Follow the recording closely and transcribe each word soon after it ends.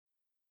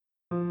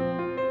This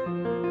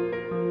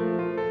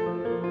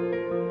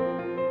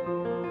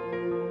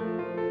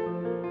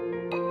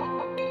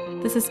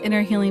is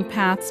Inner Healing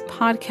Paths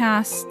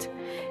podcast.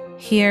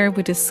 Here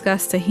we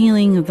discuss the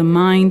healing of the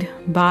mind,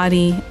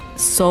 body,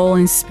 soul,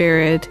 and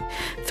spirit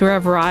through a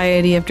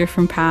variety of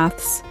different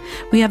paths.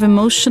 We have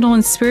emotional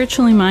and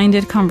spiritually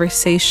minded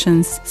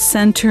conversations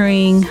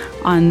centering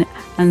on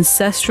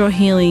ancestral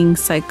healing,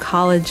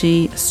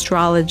 psychology,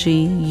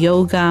 astrology,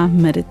 yoga,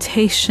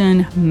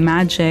 meditation,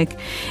 magic,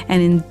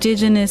 and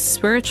indigenous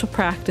spiritual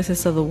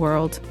practices of the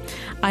world.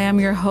 I am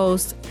your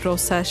host,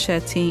 Rosa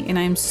Shetty, and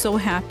I am so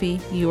happy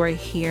you are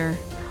here.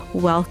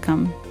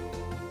 Welcome.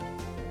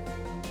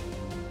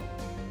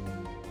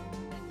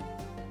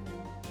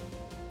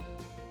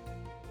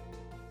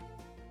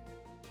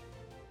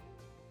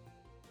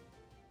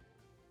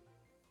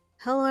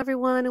 Hello,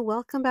 everyone.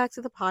 Welcome back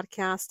to the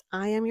podcast.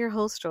 I am your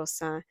host,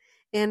 Rosa.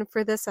 And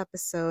for this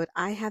episode,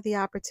 I had the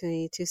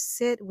opportunity to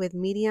sit with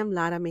Miriam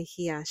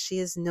Lara-Mejia. She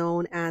is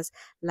known as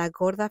La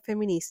Gorda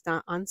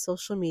Feminista on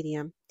social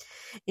media.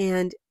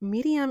 And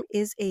Miriam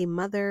is a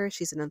mother.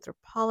 She's an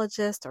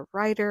anthropologist, a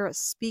writer, a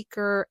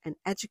speaker, an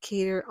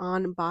educator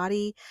on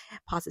body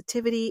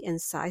positivity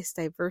and size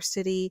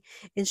diversity.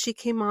 And she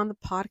came on the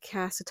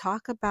podcast to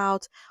talk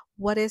about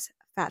what is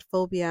fat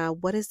phobia,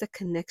 what is the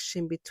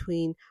connection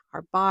between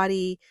our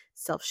body,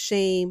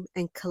 self-shame,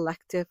 and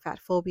collective fat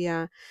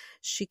phobia.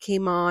 She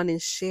came on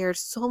and shared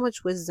so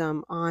much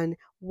wisdom on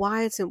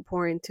why it's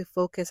important to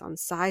focus on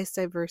size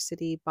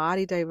diversity,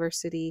 body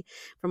diversity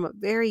from a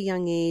very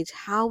young age,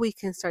 how we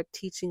can start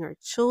teaching our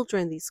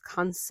children these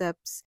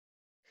concepts.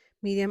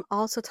 Miriam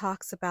also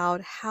talks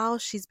about how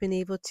she's been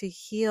able to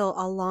heal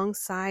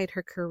alongside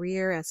her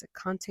career as a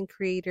content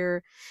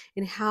creator,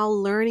 and how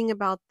learning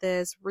about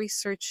this,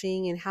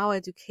 researching, and how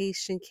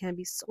education can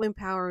be so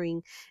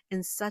empowering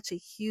and such a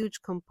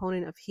huge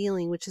component of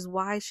healing, which is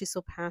why she's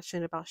so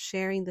passionate about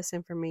sharing this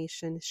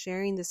information,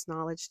 sharing this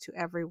knowledge to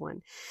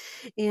everyone.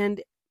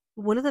 And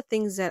one of the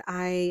things that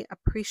I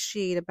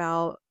appreciate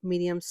about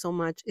Miriam so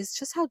much is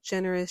just how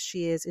generous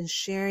she is in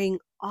sharing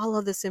all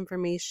of this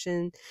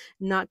information,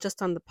 not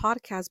just on the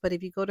podcast, but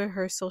if you go to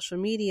her social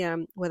media,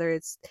 whether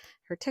it's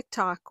her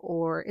TikTok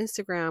or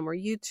Instagram or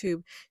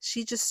YouTube,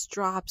 she just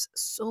drops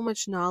so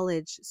much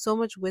knowledge, so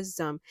much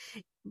wisdom,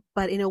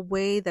 but in a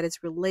way that is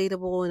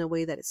relatable, in a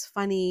way that is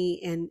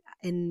funny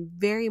and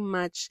very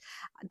much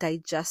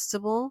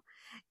digestible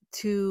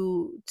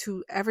to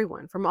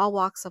everyone from all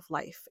walks of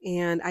life.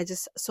 And I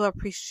just so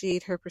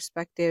appreciate her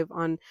perspective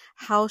on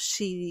how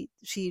she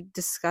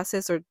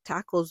discusses or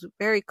tackles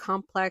very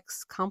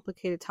complex,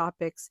 complicated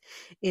topics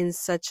in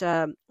such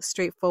a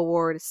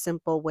straightforward,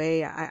 simple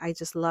way. I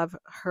just love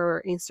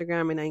her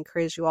Instagram, and I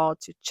encourage you all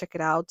to check it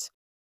out.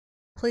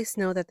 Please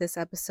know that this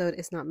episode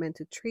is not meant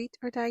to treat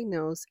or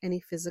diagnose any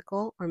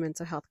physical or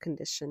mental health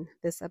condition.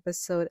 This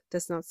episode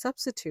does not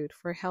substitute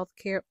for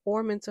healthcare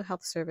or mental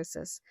health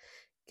services.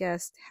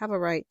 Guests have a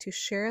right to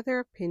share their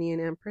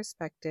opinion and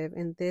perspective,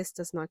 and this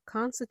does not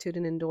constitute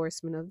an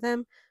endorsement of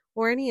them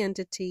or any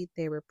entity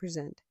they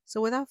represent. So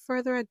without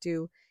further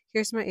ado,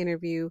 here's my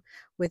interview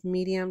with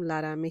Miriam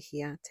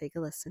Lara-Mejia. Take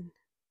a listen.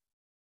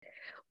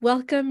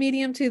 Welcome,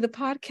 Miriam, to the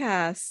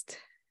podcast.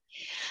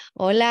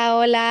 Hola,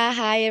 hola.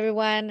 Hi,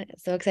 everyone.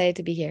 So excited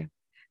to be here.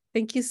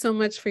 Thank you so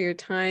much for your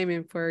time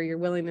and for your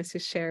willingness to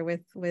share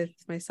with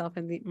myself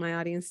and my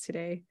audience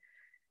today.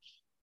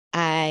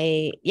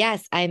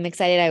 Yes, I'm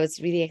excited. I was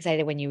really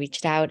excited when you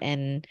reached out,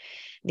 and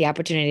the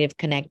opportunity of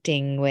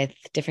connecting with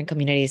different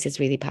communities is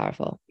really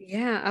powerful.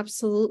 Yeah,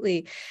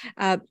 absolutely.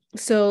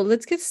 So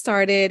let's get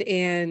started.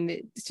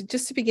 And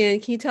just to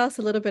begin, can you tell us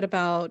a little bit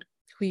about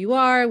who you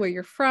are, where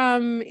you're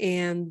from,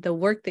 and the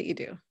work that you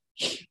do?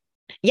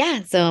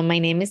 Yeah, so my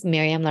name is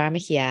Miriam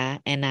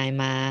Lara-Mejia, and I'm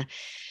a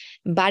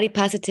body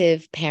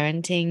positive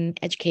parenting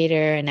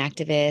educator and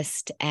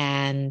activist.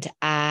 And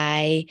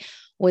I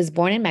was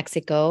born in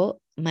Mexico.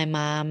 My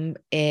mom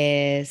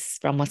is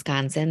from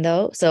Wisconsin,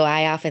 though. So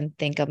I often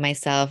think of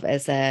myself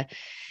as a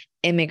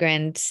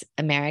immigrant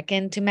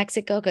American to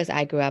Mexico, because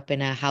I grew up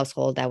in a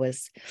household that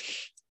was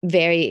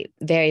very,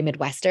 very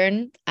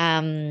Midwestern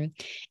in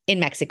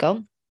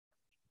Mexico.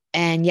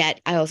 And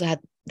yet I also had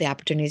the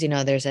opportunities,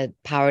 there's a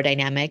power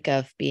dynamic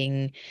of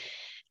being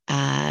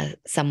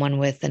someone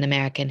with an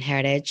American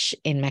heritage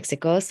in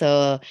Mexico.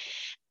 So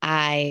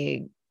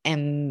I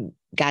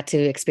got to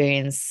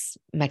experience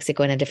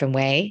Mexico in a different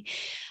way.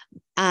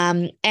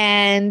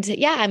 And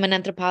yeah, I'm an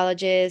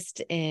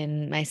anthropologist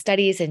in my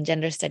studies and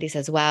gender studies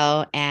as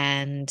well.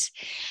 And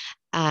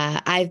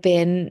I've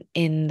been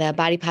in the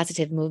body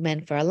positive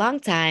movement for a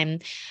long time.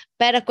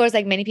 But of course,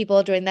 like many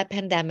people during that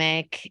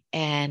pandemic,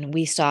 and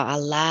we saw a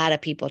lot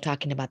of people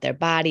talking about their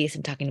bodies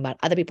and talking about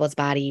other people's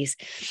bodies.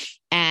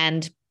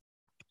 And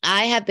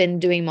I have been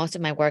doing most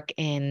of my work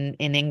in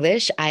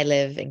English. I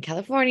live in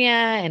California,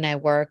 and I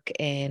work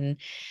in,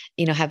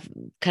 have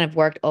kind of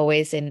worked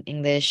always in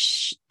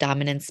English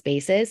dominant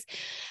spaces.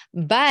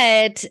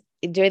 But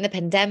during the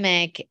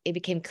pandemic, it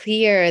became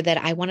clear that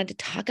I wanted to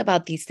talk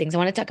about these things. I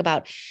want to talk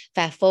about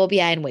fat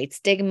phobia and weight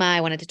stigma.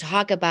 I wanted to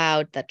talk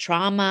about the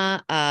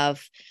trauma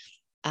of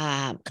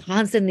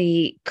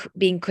constantly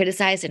being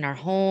criticized in our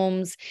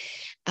homes.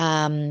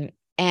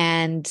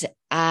 And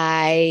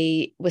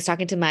I was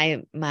talking to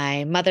my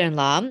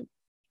mother-in-law,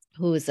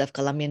 who is of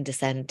Colombian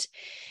descent,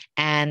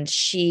 and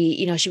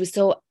she was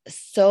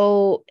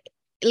so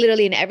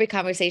literally in every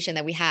conversation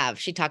that we have,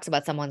 she talks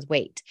about someone's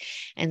weight.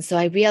 And so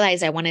I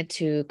realized I wanted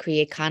to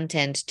create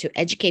content to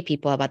educate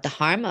people about the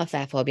harm of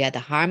fat phobia, the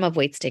harm of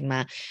weight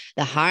stigma,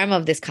 the harm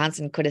of this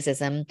constant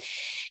criticism.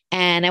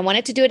 And I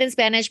wanted to do it in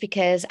Spanish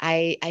because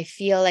I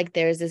feel like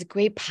there's this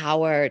great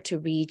power to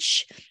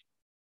reach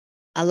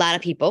a lot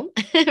of people,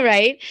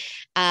 right?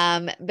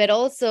 But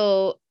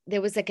also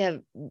there was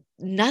there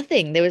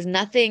was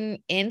nothing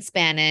in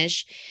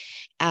Spanish.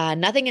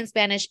 Nothing in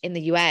Spanish in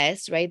the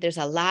US, right? There's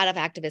a lot of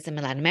activism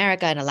in Latin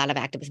America and a lot of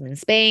activism in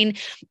Spain.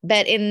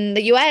 But in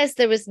the US,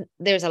 there's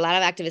a lot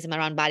of activism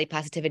around body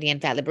positivity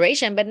and fat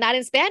liberation, but not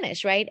in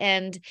Spanish, right?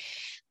 And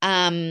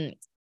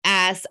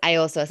as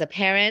a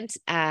parent,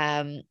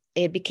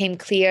 it became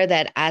clear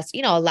that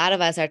a lot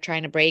of us are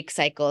trying to break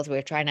cycles.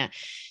 We're trying to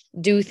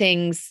do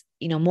things,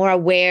 more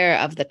aware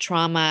of the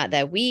trauma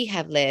that we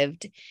have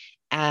lived.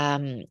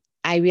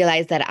 I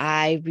realized that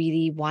I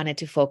really wanted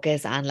to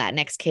focus on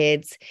Latinx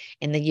kids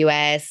in the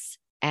US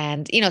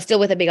and, still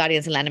with a big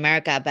audience in Latin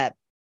America, but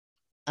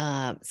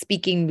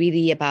speaking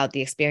really about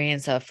the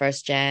experience of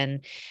first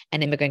gen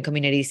and immigrant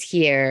communities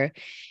here,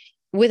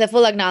 with a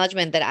full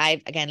acknowledgement that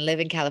I, again, live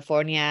in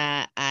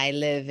California. I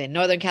live in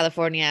Northern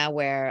California,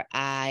 where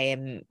I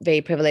am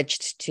very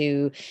privileged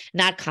to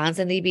not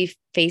constantly be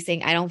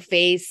I don't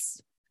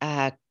face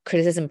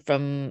criticism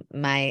from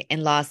my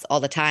in-laws all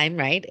the time,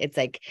 right? It's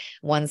like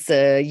once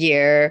a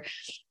year.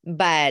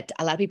 But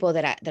a lot of people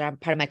that are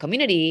part of my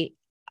community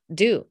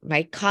do,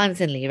 right?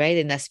 Constantly, right?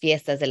 In las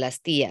fiestas de las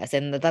tías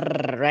and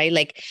right?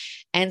 Like,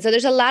 and so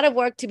there's a lot of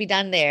work to be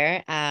done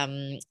there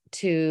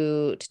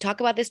to talk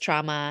about this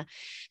trauma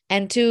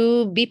and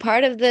to be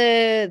part of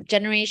the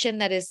generation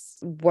that is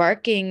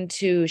working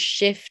to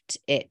shift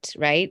it,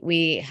 right?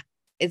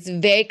 It's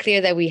very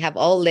clear that we have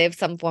all lived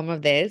some form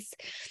of this.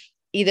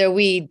 Either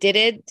we did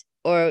it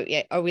or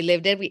we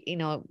lived it.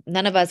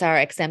 None of us are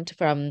exempt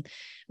from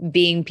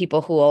being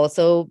people who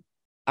also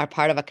are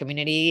part of a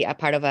community, a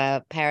part of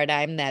a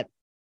paradigm that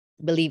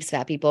believes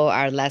fat people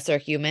are lesser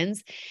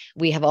humans.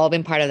 We have all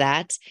been part of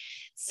that.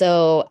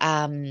 So,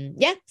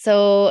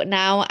 so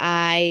now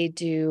I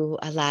do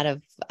a lot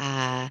of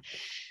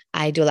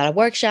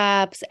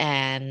workshops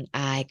and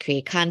I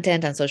create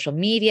content on social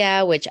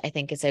media, which I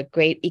think is a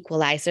great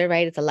equalizer,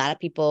 right? It's a lot of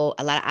people,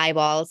 a lot of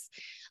eyeballs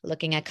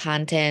looking at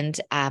content.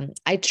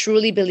 I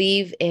truly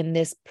believe in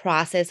this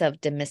process of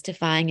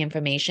demystifying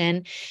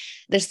information.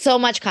 There's so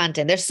much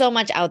content, there's so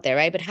much out there,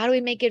 right? But how do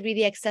we make it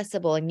really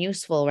accessible and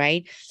useful,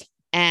 right?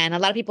 And a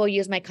lot of people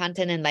use my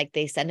content and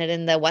they send it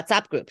in the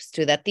WhatsApp groups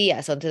to the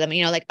tias, so to them,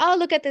 oh,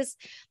 look at this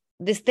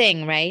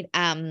thing, right?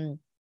 And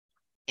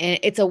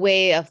it's a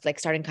way of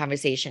starting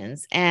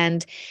conversations.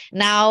 And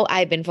now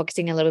I've been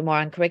focusing a little bit more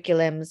on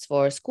curriculums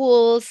for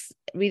schools,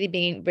 really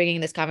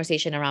bringing this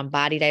conversation around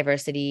body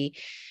diversity,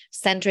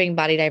 centering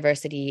body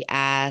diversity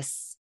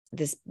as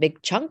this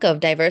big chunk of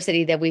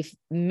diversity that we've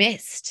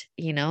missed,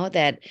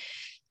 that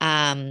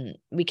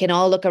we can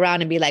all look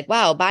around and be like,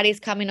 wow, bodies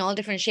come in all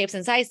different shapes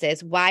and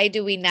sizes. Why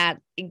do we not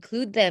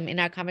include them in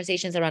our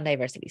conversations around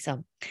diversity?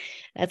 So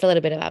that's a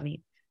little bit about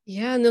me.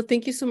 Yeah, no,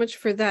 thank you so much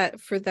for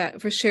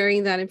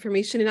sharing that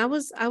information. And I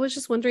was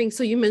just wondering,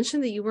 so you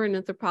mentioned that you were an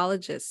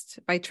anthropologist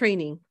by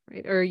training,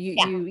 right? Or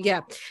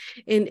yeah.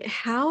 And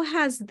how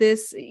has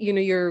this,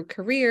 your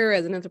career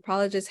as an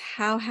anthropologist,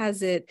 how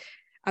has it,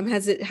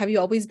 have you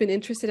always been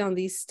interested on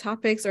these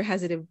topics, or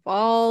has it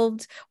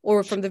evolved,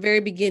 or from the very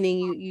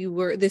beginning you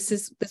were,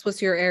 this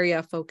was your area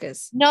of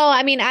focus? No,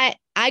 I mean,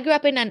 I grew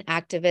up in an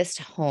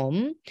activist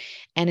home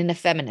and in a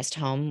feminist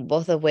home,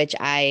 both of which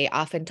I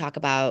often talk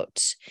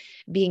about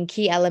being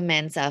key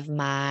elements of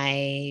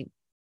my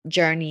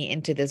journey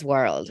into this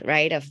world,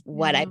 right? Of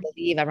what I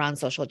believe around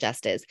social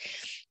justice.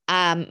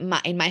 In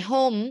my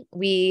home,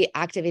 we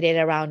activated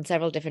around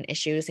several different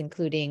issues,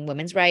 including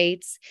women's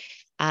rights,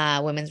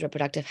 women's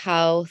reproductive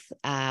health,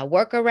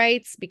 worker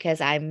rights,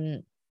 because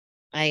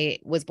I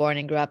was born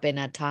and grew up in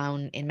a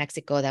town in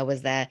Mexico that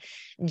was the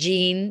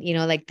jean,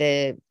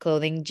 the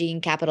clothing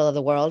jean capital of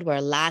the world,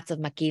 where lots of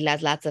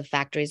maquilas, lots of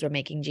factories were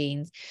making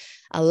jeans,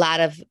 a lot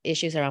of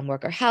issues around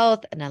worker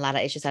health and a lot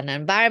of issues on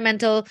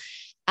environmental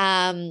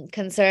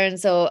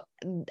concerns. So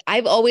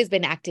I've always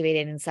been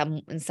activated in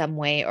some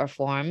way or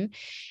form.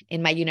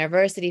 In my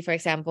university, for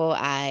example,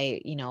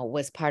 I,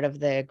 was part of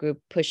the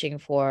group pushing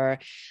for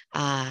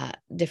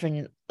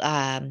different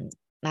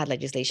not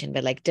legislation,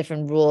 but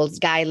different rules,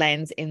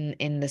 guidelines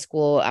in the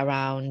school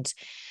around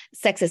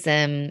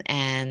sexism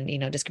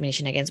and,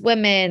 discrimination against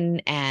women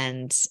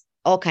and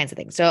all kinds of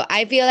things. So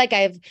I feel like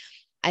I've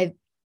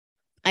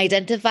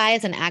identify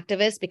as an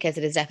activist because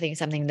it is definitely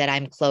something that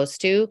I'm close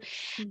to.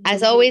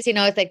 As Mhm. always,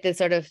 it's like this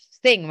sort of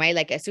thing, right?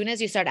 Like as soon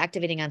as you start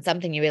activating on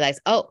something, you realize,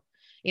 oh,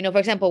 for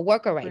example,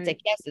 worker rights. Right. Like,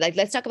 yes, like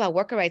let's talk about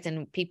worker rights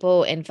and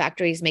people in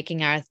factories making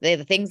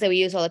the things that we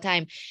use all the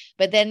time.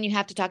 But then you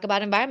have to talk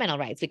about environmental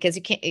rights because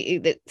you can't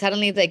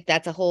suddenly it's like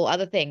that's a whole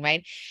other thing,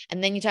 right?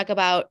 And then you talk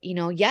about,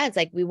 yeah, it's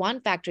like we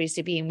want factories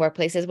to be in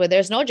workplaces where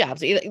there's no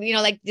jobs,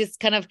 like this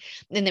kind of,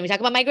 and then we talk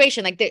about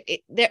migration, like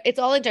it's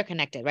all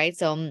interconnected, right?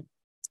 So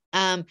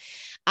um,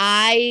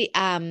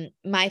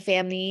 my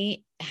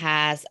family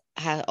has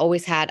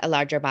always had a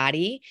larger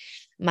body.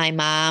 My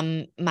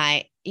mom,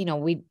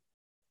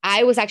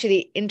 I was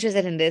actually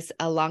interested in this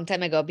a long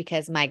time ago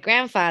because my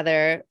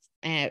grandfather,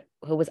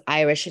 who was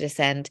Irish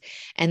descent,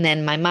 and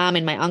then my mom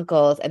and my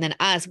uncles, and then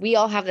us, we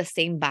all have the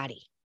same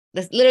body.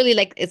 That's literally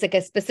like it's like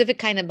a specific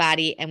kind of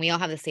body, and we all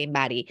have the same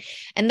body.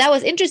 And that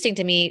was interesting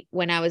to me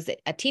when I was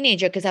a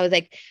teenager because I was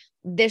like,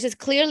 there's just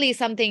clearly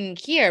something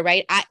here,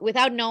 right?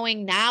 Without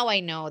knowing, now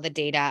I know the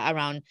data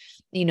around,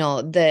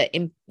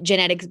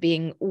 genetics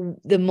being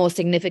the most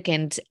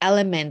significant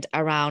element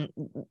around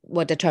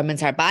what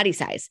determines our body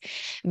size.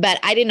 But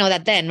I didn't know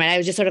that then, right? I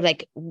was just sort of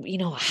like,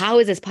 how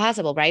is this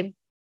possible, right?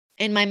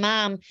 And my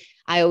mom,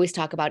 I always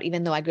talk about,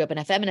 even though I grew up in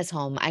a feminist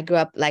home, I grew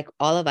up like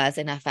all of us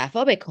in a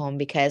fatphobic home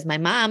because my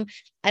mom,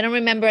 I don't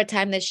remember a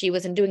time that she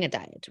wasn't doing a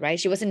diet, right?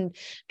 She wasn't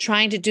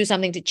trying to do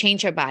something to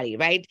change her body,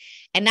 right?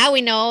 And now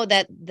we know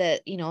that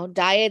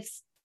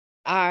diets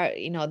are,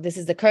 this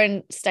is the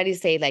current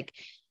studies say like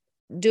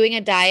doing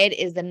a diet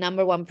is the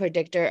number one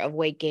predictor of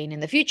weight gain in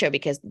the future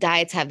because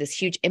diets have this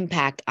huge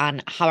impact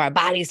on how our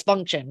bodies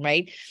function,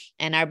 right?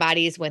 And our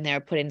bodies, when they're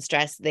put in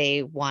stress,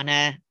 they want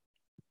to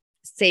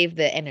save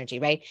the energy,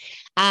 right?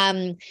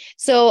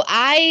 So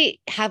I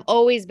have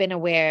always been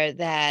aware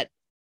that,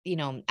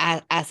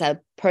 as a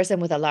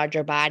person with a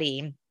larger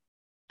body,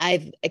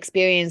 I've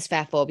experienced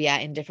fat phobia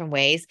in different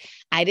ways.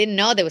 I didn't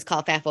know that was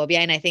called fat phobia.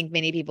 And I think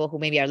many people who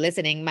maybe are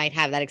listening might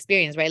have that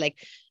experience, right? Like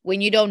when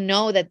you don't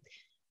know that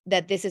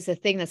this is a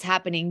thing that's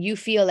happening, you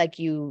feel like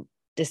you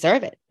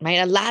deserve it, right?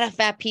 A lot of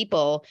fat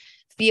people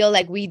feel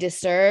like we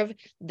deserve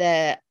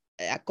the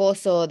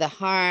acoso, the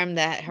harm,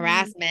 the Mhm.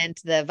 harassment,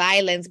 the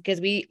violence,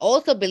 because we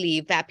also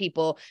believe that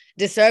people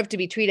deserve to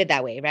be treated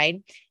that way, right?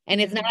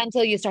 And it's not Yeah.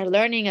 until you start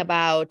learning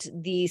about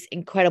these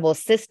incredible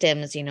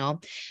systems,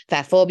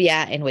 fat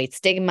phobia and weight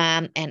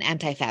stigma and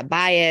anti-fat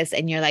bias,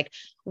 and you're like,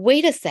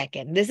 wait a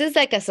second, this is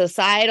like a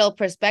societal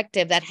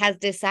perspective that has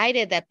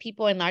decided that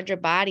people in larger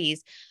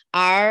bodies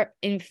are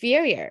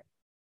inferior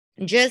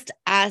just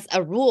as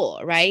a rule,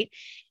 right?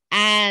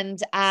 And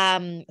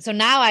so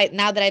now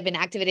that I've been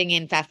activating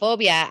in fat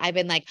phobia, I've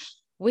been like,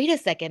 wait a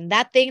second,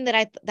 that thing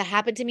that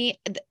happened to me,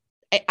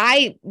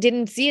 I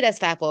didn't see it as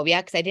fat phobia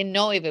because I didn't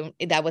know even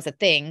if that was a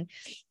thing.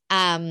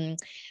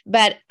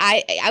 But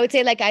I would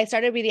say like I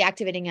started really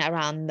activating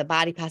around the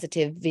body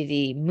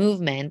positivity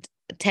movement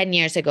 10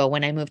 years ago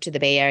when I moved to the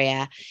Bay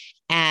Area.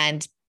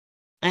 And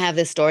I have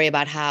this story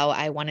about how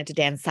I wanted to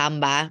dance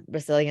samba,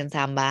 Brazilian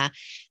samba,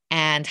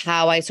 and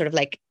how I sort of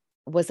like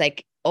was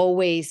like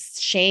always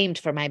shamed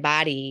for my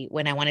body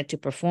when I wanted to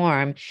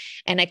perform.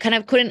 And I kind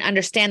of couldn't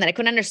understand that. I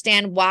couldn't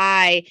understand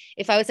why,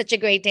 if I was such a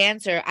great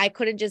dancer, I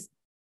couldn't just,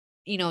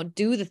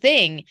 do the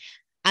thing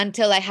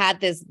until I had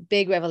this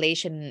big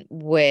revelation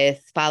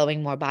with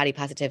following more body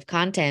positive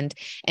content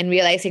and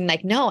realizing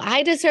like, no,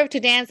 I deserve to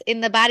dance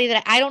in the body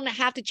that I don't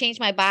have to change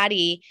my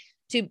body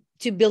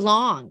to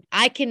belong.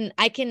 I can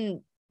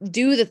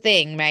do the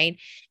thing, right?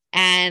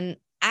 And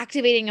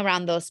activating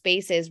around those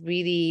spaces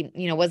really,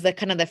 was the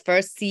kind of the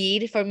first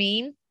seed for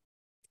me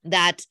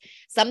that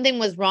something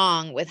was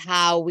wrong with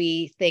how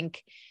we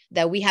think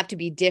that we have to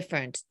be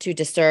different to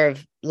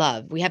deserve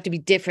love. We have to be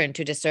different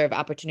to deserve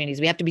opportunities.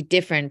 We have to be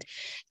different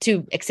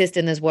to exist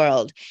in this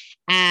world.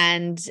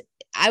 And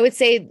I would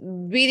say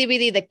really,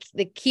 really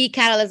the key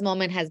catalyst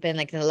moment has been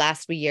like in the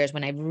last 3 years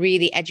when I've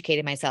really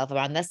educated myself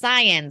around the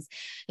science.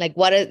 Like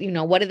what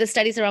do the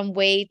studies around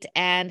weight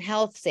and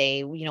health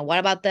say? What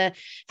about the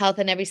health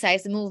in every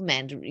size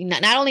movement?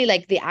 Not only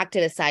like the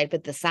activist side,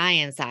 but the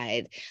science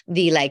side,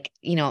 the like,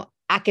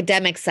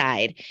 academic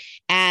side.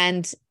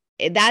 And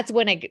that's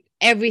when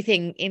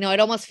everything, it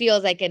almost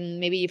feels like, and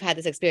maybe you've had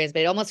this experience,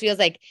 but it almost feels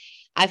like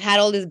I've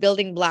had all these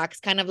building blocks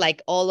kind of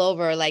like all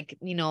over, like,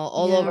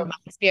 all over Yeah. my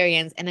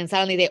experience. And then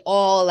suddenly they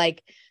all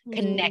like Mm.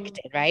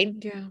 connected, right?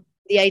 Yeah.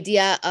 The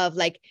idea of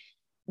like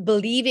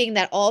believing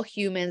that all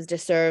humans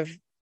deserve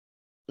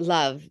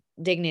love,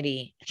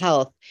 dignity,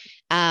 health,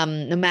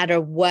 no matter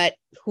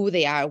who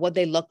they are, what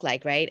they look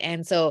like, right?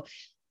 And so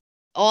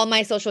all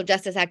my social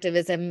justice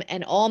activism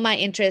and all my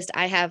interest,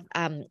 I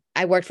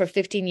worked for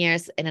 15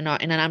 years in a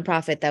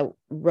nonprofit that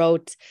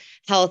wrote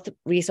health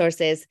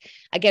resources,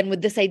 again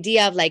with this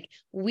idea of like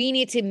we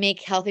need to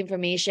make health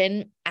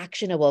information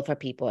actionable for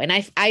people. And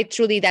I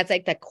truly, that's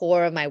like the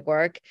core of my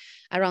work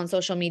around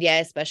social media,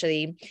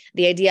 especially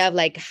the idea of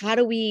like how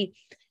do we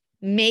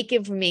make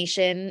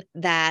information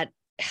that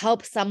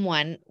help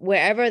someone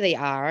wherever they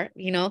are,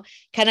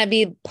 kind of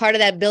be part of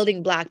that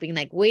building block, being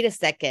like, wait a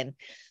second,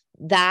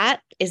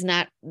 that is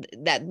not,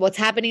 that what's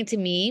happening to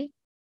me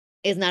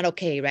is not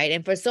okay, right?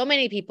 And for so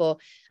many people,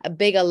 a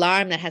big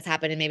alarm that has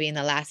happened maybe in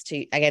the last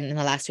 2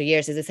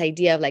 years is this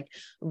idea of like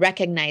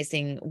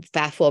recognizing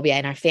fat phobia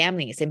in our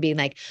families and being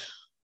like,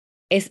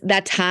 it's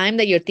that time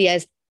that your tia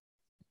is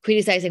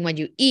criticizing what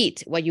you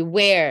eat, what you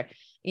wear,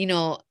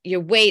 your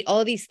weight,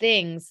 all these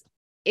things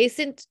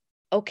isn't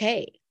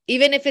okay.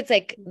 Even if it's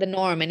like the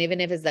norm, and even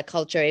if it's the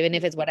culture, even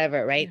if it's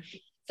whatever, right? Yeah.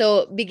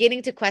 So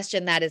beginning to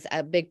question that is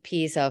a big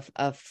piece of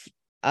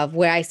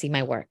where I see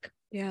my work.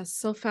 Yeah,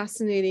 so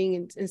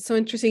fascinating and so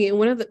interesting.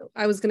 And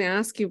I was going to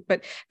ask you,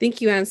 but I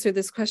think you answered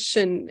this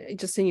question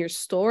just in your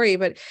story.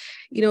 But,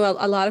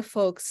 a lot of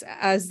folks,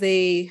 as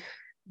they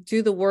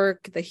do the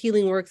work, the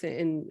healing work,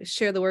 and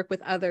share the work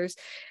with others,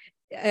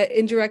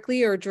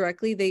 indirectly or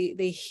directly,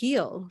 they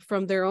heal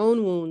from their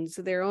own wounds,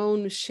 their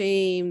own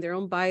shame, their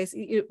own bias.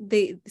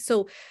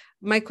 So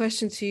my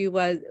question to you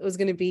was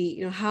going to be,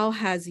 how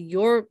has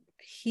your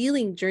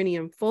healing journey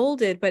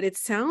unfolded? But it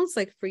sounds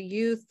like for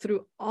you,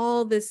 through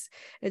all this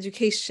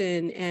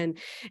education and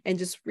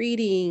just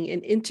reading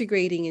and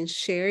integrating and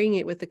sharing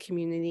it with the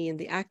community and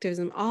the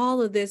activism,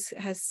 all of this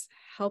has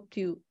helped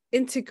you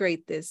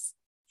integrate this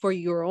for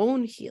your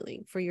own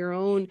healing, for your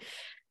own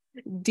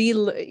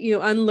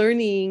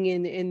unlearning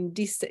and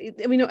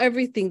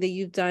everything that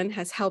you've done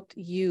has helped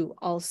you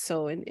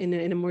also in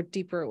a more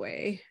deeper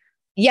way.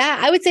 Yeah,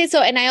 I would say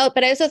so.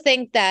 But I also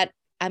think that,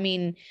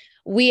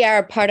 we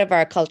are part of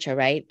our culture,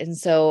 right? And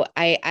so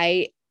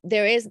I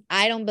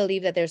don't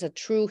believe that there's a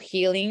true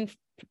healing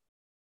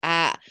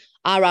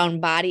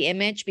around body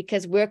image,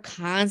 because we're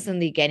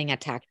constantly getting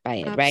attacked by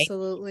it.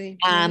 Absolutely.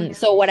 Right. Yeah.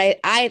 So what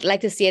I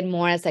like to see it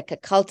more as like a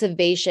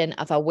cultivation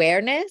of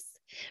awareness,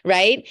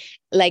 right?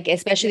 Like,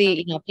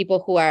 especially,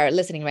 people who are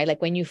listening, right?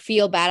 Like when you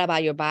feel bad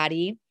about your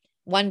body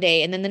one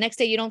day, and then the next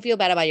day you don't feel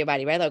bad about your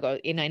body, right?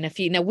 Like,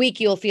 in a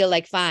week, you'll feel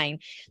like fine.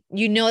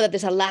 That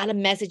there's a lot of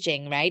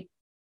messaging, right?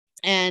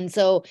 And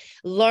so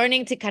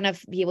learning to kind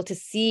of be able to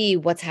see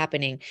what's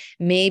happening.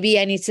 Maybe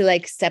I need to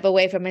like step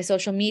away from my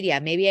social media.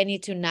 Maybe I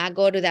need to not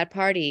go to that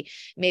party.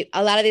 Maybe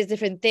a lot of these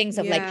different things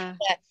of like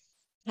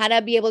how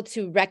to be able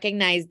to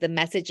recognize the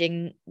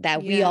messaging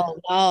that we all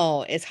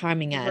know is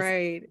harming us.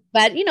 Right.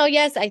 But,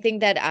 yes, I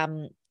think that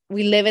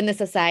we live in this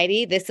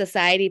society. This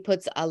society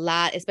puts a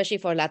lot, especially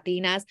for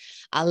Latinas,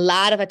 a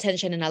lot of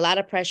attention and a lot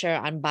of pressure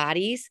on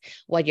bodies,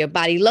 what your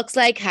body looks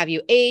like, have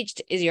you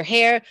aged, is your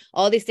hair,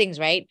 all these things,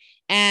 right?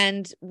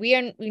 And we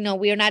are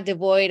not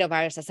devoid of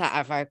our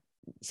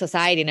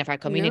society and of our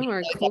community. No,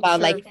 our so culture,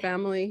 about like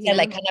family,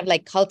 like kind of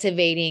like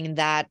cultivating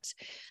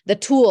the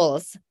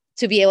tools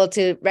to be able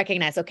to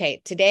recognize, okay,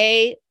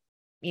 today,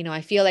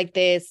 I feel like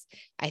this,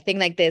 I think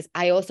like this.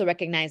 I also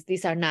recognize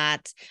these are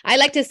not, I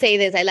like to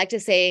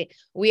say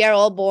we are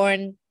all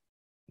born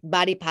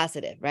body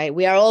positive, right?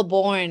 We are all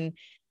born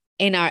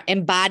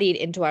embodied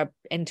into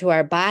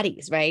our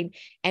bodies, right?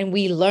 And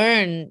we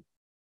learn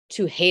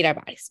to hate our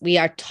bodies. We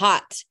are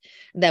taught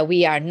that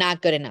we are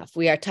not good enough.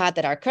 We are taught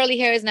that our curly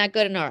hair is not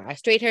good enough, our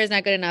straight hair is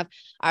not good enough,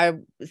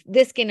 our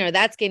this skin or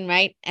that skin,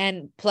 right?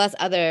 And plus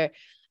other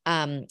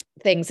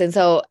things. And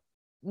so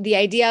the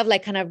idea of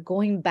like kind of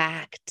going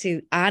back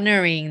to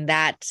honoring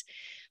that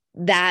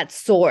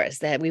source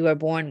that we were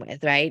born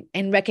with, right?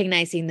 And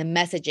recognizing the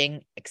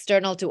messaging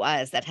external to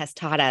us that has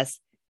taught us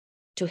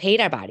to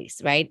hate our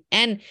bodies, right?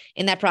 And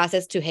in that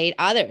process to hate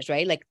others,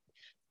 right? Like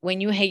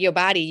when you hate your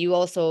body, you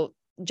also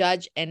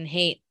judge and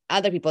hate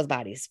other people's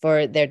bodies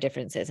for their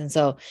differences. And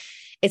so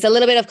it's a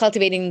little bit of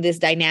cultivating this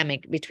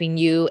dynamic between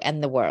you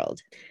and the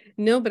world.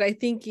 No, but I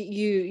think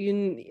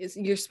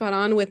you're spot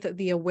on with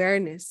the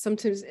awareness.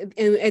 Sometimes,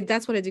 and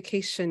that's what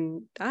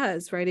education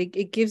does, right?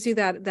 It gives you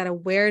that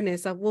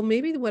awareness of, well,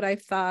 maybe what I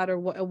thought or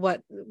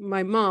what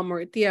my mom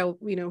or tia,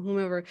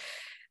 whomever,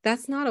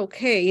 that's not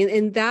okay.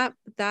 And that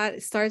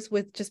starts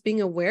with just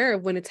being aware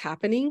of when it's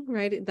happening,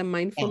 right? The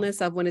mindfulness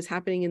of when it's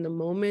happening in the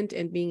moment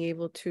and being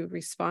able to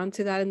respond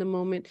to that in the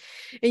moment.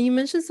 And you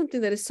mentioned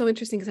something that is so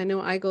interesting, because I know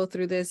I go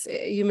through this.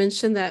 You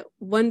mentioned that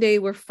one day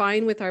we're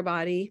fine with our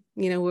body,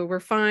 we're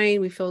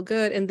fine, we feel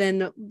good. And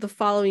then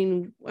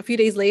a few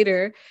days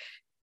later,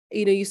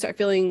 you start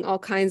feeling all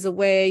kinds of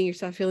way. You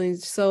start feeling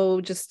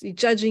so just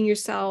judging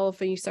yourself,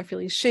 and you start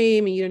feeling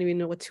shame, and you don't even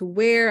know what to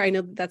wear. I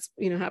know that's,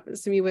 happens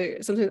to me,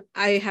 where sometimes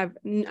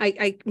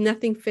I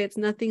nothing fits,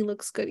 nothing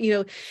looks good,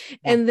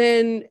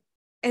 and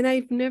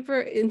I've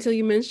never, until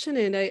you mentioned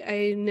it,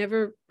 I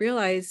never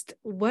realized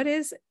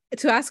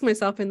to ask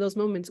myself in those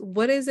moments,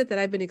 what is it that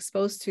I've been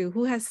exposed to?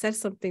 Who has said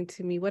something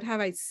to me? What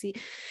have I seen?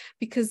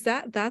 Because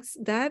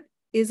that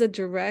is a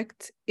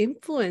direct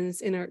influence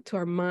to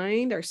our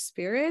mind, our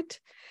spirit.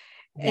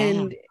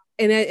 And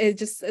I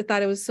just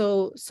thought it was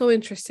so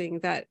interesting,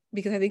 that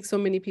because I think so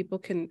many people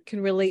can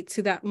relate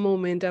to that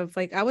moment of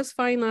like, I was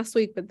fine last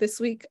week, but this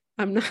week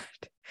I'm not.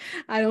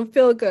 I don't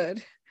feel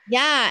good.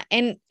 Yeah.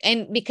 And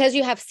because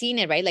you have seen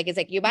it, right? Like, it's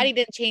like your body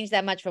didn't change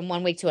that much from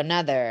one week to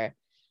another,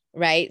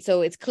 right?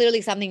 So it's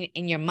clearly something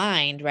in your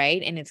mind,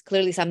 right? And it's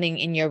clearly something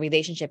in your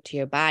relationship to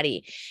your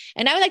body.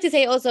 And I would like to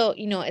say also,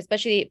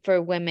 especially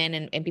for women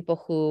and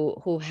people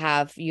who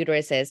have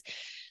uteruses,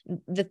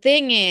 the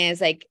thing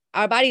is, like,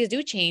 our bodies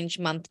do change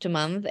month to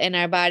month, and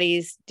our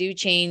bodies do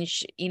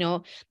change,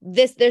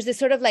 there's this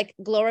sort of like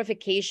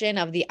glorification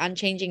of the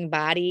unchanging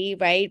body,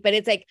 right? But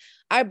it's like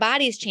our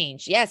bodies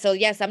change. Yeah. So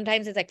yeah,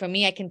 sometimes it's like, for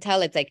me, I can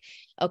tell it's like,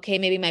 okay,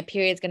 maybe my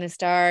period's going to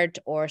start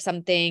or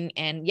something.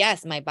 And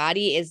yes, my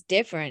body is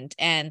different.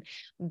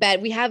 But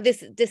we have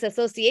this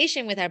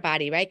disassociation with our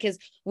body, right? Because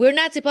we're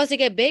not supposed to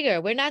get bigger.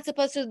 We're not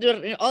supposed to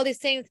do all these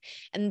things.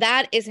 And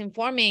that is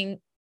informing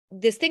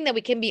this thing that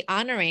we can be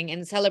honoring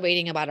and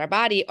celebrating about our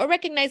body, or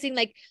recognizing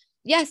like,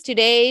 yes,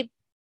 today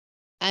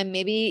I'm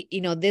maybe,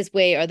 this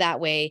way or that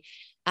way.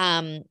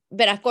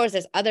 But of course,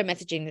 there's other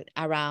messaging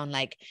around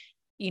like,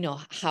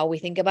 how we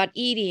think about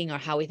eating or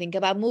how we think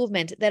about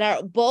movement that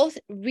are both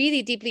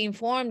really deeply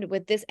informed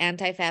with this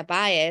anti-fat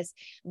bias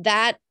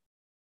that,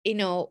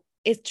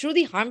 is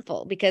truly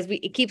harmful, because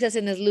it keeps us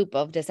in this loop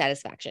of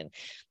dissatisfaction.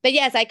 But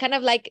yes, I kind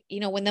of like,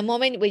 when the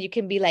moment where you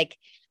can be like,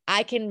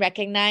 I can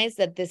recognize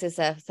that this is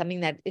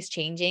something that is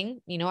changing.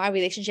 Our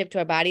relationship to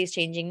our body is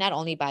changing, not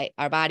only by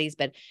our bodies,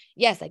 but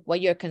yes, like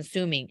what you're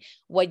consuming,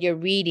 what you're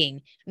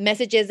reading,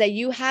 messages that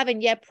you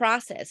haven't yet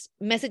processed,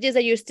 messages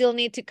that you still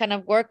need to kind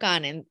of work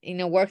on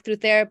and, work through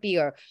therapy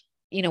or,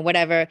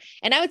 whatever.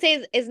 And I would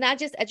say it's not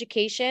just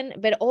education,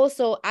 but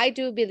also I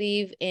do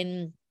believe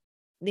in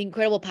the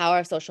incredible power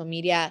of social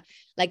media.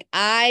 Like,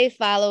 I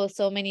follow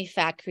so many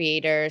fat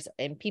creators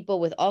and people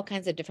with all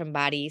kinds of different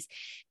bodies.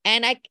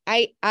 And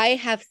I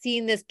have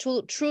seen this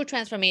true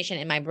transformation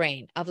in my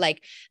brain of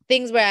like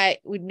things where I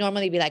would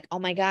normally be like, oh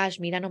my gosh,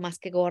 mira no más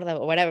que gorda,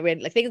 or whatever,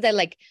 like things that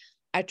like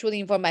are truly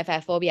informed by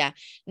fat phobia.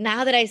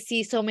 Now that I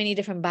see so many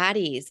different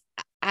bodies,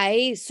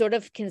 I sort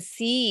of can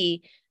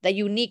see the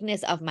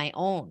uniqueness of my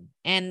own.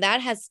 And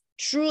that's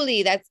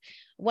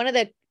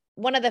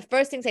one of the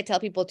first things I tell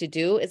people to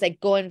do is like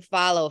go and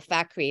follow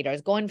fat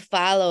creators, go and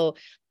follow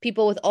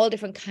people with all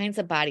different kinds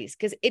of bodies,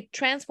 because it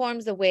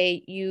transforms the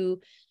way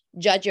you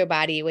judge your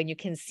body when you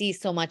can see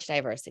so much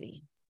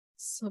diversity.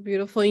 So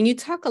beautiful. And you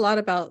talk a lot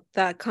about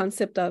that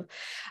concept of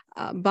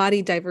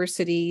body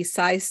diversity,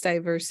 size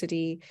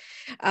diversity.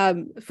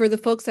 For the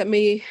folks that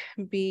may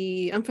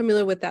be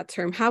unfamiliar with that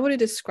term, how would you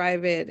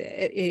describe it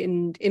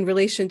in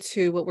relation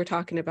to what we're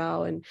talking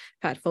about and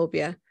fat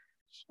phobia?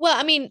 Well,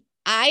 I mean,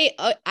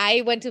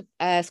 I went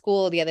to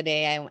school the other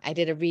day. I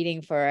did a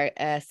reading for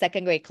a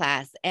second grade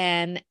class,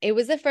 and it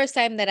was the first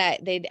time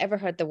that they'd ever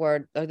heard the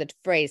word or the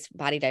phrase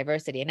body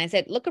diversity. And I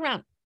said, look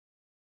around.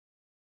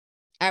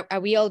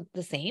 Are we all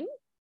the same?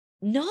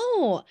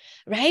 No,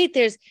 right?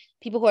 There's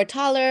people who are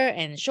taller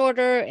and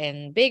shorter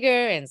and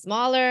bigger and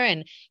smaller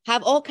and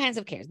have all kinds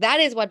of cares. That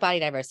is what body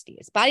diversity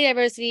is. Body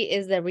diversity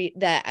is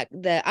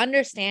the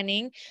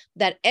understanding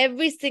that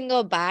every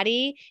single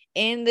body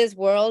in this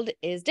world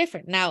is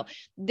different. Now,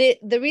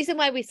 the reason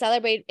why we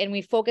celebrate and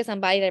we focus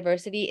on body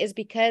diversity is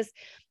because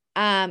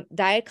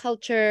diet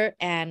culture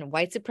and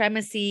white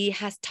supremacy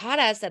has taught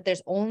us that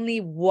there's only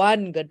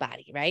one good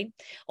body, right?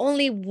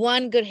 Only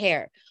one good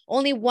hair,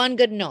 only one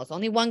good nose,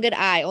 only one good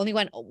eye, only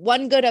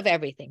one good of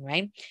everything,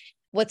 right?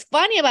 What's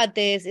funny about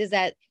this is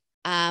that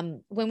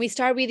when we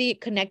start really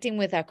connecting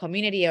with our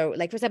community, or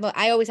like, for example,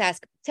 I always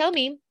ask, tell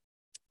me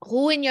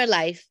who in your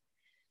life,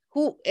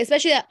 who,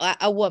 especially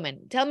a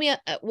woman, tell me a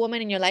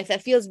woman in your life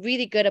that feels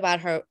really good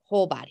about her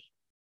whole body.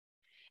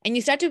 And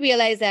you start to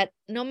realize that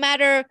no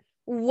matter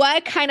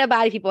what kind of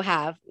body people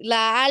have,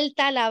 la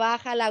alta, la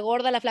baja, la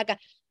gorda, la flaca,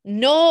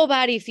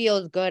 nobody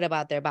feels good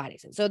about their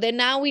bodies. So then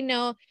now we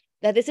know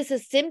that this is a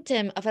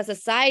symptom of a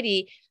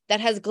society that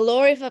has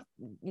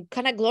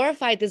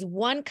glorified this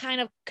one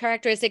kind of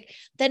characteristic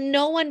that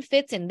no one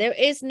fits in. There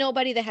is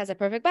nobody that has a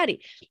perfect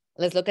body.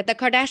 Let's look at the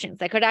Kardashians.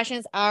 The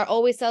Kardashians are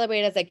always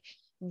celebrated as like,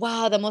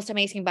 wow, the most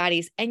amazing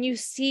bodies. And you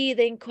see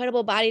the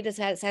incredible body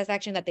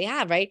satisfaction that they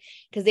have, right?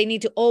 Because they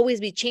need to always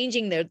be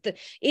changing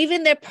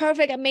even their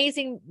perfect,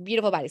 amazing,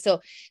 beautiful body. So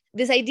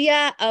this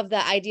idea of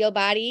the ideal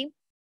body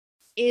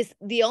is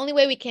the only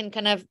way we can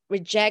kind of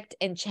reject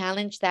and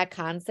challenge that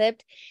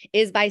concept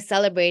is by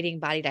celebrating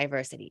body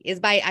diversity, is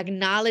by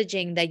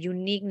acknowledging the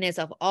uniqueness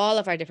of all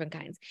of our different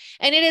kinds.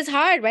 And it is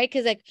hard, right?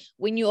 Because like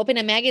when you open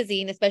a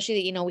magazine,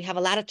 especially, we have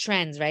a lot of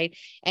trends, right?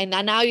 And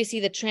now you see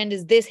the trend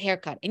is this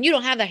haircut and you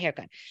don't have that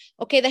haircut.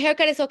 Okay, the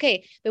haircut is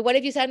okay. But what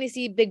if you suddenly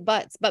see big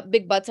butts, but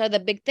big butts are the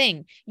big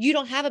thing? You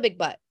don't have a big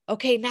butt.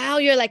 Okay, now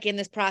you're like in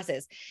this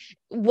process.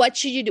 What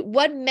should you do?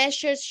 What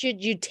measures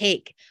should you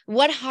take?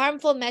 What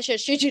harmful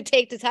measures should you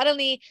take to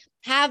suddenly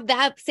have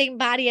that same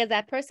body as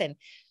that person?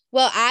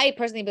 Well, I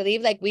personally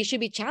believe like we should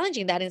be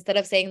challenging that instead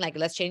of saying like,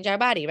 let's change our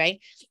body, right?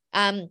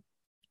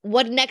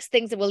 What next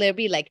things will there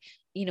be? Like,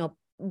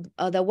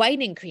 the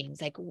whitening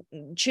creams, like,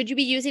 should you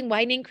be using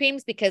whitening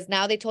creams because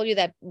now they told you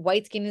that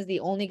white skin is the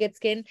only good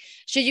skin?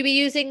 Should you be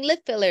using lip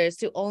fillers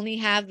to only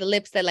have the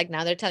lips that like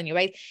now they're telling you,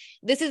 right?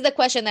 This is the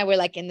question that we're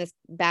like in this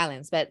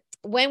balance. But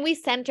when we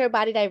center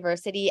body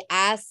diversity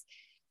as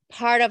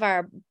part of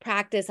our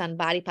practice on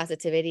body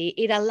positivity,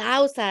 it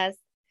allows us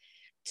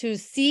to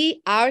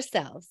see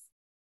ourselves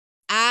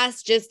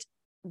as just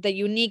the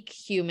unique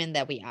human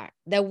that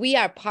we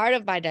are part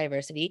of body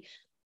diversity.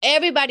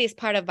 Everybody is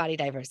part of body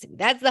diversity.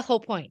 That's the whole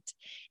point.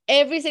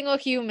 Every single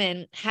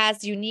human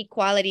has unique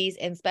qualities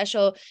and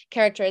special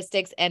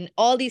characteristics and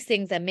all these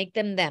things that make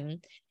them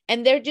them.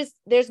 And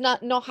there's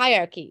no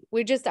hierarchy.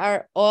 We just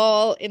are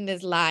all in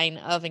this line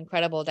of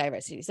incredible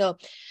diversity. So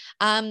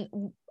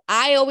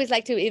I always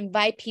like to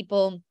invite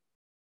people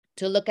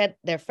to look at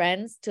their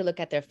friends, to look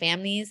at their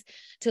families,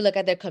 to look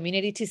at their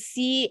community, to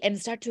see and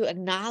start to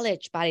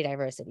acknowledge body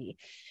diversity.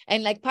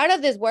 And like part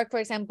of this work, for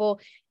example,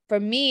 for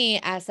me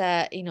as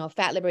a,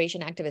 fat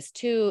liberation activist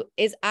too,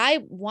 is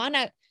I want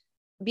to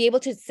be able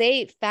to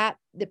say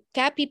the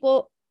fat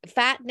people,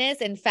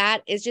 fatness and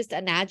fat is just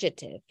an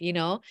adjective,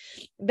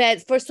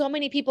 but for so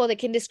many people they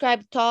can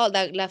describe tall,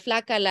 la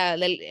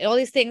flaca, all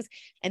these things,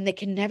 and they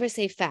can never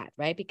say fat,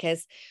 right?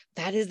 Because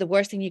fat is the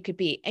worst thing you could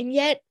be. And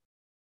yet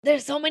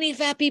there's so many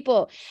fat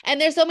people, and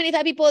there's so many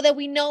fat people that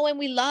we know and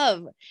we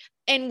love,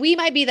 and we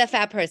might be the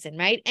fat person,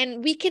 right?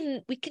 And we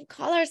can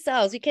call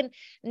ourselves, we can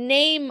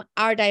name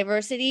our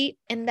diversity,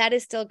 and that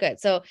is still good.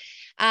 So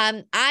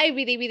I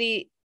really,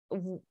 really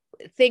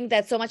think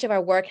that so much of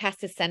our work has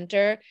to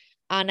center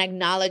on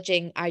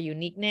acknowledging our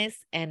uniqueness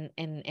and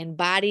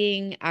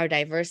embodying our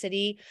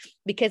diversity,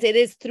 because it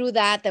is through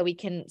that we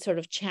can sort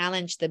of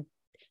challenge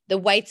the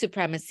white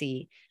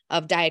supremacy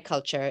of diet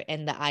culture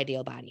and the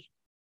ideal body.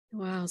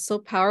 Wow, so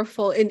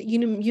powerful. And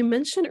you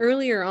mentioned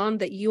earlier on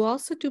that you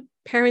also do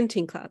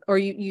parenting class, or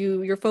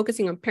you're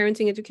focusing on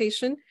parenting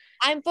education.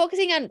 I'm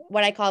focusing on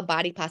what I call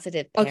body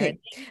positive parenting. Okay.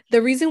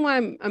 The reason why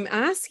I'm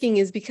asking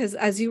is because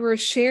as you were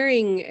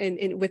sharing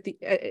and with the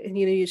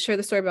you share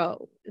the story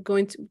about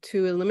going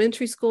to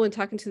elementary school and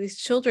talking to these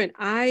children,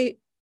 I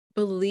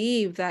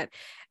believe that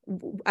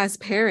as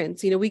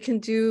parents, we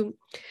can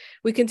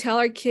tell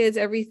our kids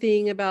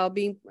everything about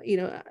being,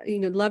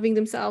 loving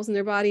themselves and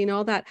their body and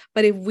all that.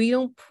 But if we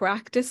don't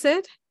practice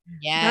it,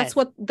 yes,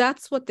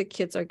 that's what the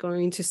kids are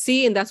going to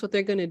see, and that's what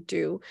they're going to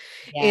do.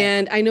 yes.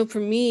 And I know for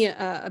me,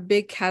 a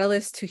big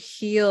catalyst to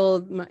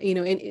heal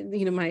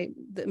my,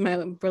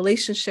 my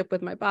relationship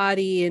with my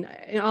body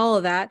and all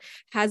of that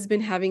has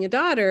been having a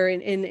daughter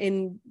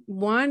and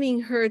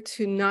wanting her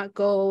to not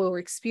go or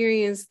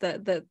experience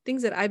the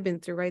things that I've been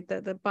through, right?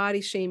 The body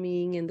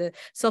shaming and the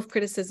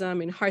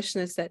self-criticism and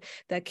harshness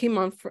that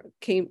came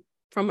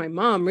from my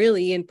mom,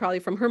 really, and probably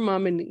from her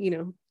mom,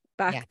 and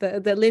back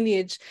the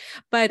lineage.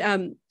 But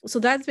so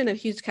that's been a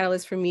huge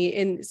catalyst for me.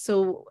 And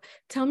so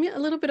tell me a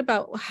little bit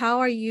about how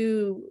are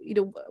you,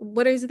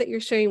 what is it that you're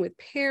sharing with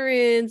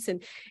parents,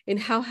 and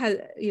how has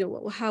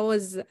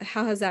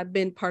that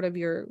been part of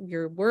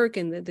your work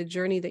and the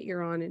journey that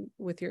you're on, and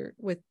with your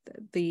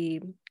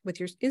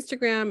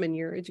Instagram and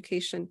your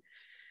education?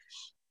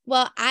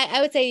 Well,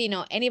 I would say,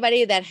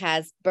 anybody that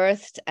has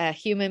birthed a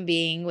human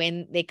being,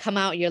 when they come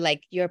out,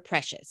 you're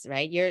precious,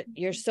 right?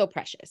 You're so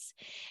precious,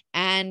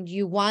 and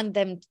you want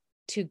them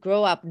to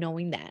grow up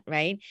knowing that,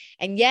 right?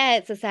 And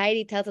yet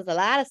society tells us a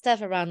lot of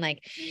stuff around how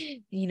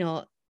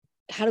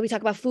do we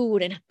talk about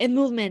food and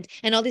movement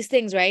and all these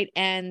things, right?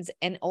 And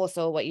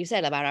also what you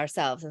said about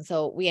ourselves. And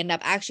so we end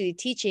up actually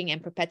teaching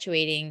and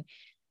perpetuating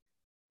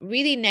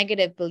really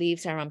negative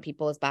beliefs around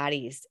people's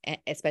bodies,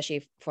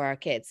 especially for our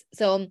kids.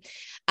 So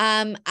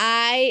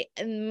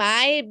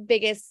my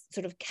biggest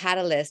sort of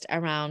catalyst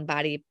around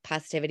body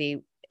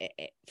positivity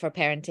for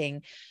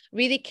parenting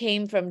really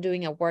came from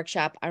doing a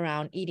workshop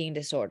around eating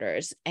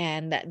disorders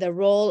and the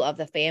role of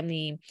the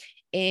family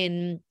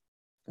in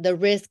the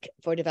risk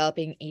for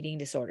developing eating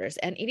disorders.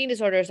 And eating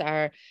disorders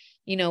are,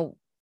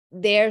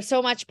 they're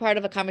so much part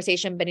of a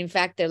conversation, but in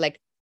fact, they're like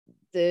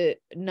the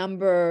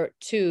number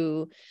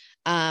 2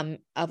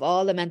 of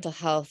all the mental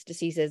health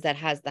diseases that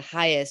has the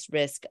highest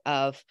risk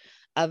of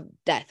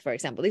death, for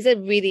example. These are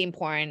really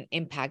important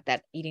impact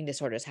that eating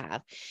disorders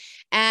have.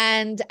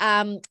 And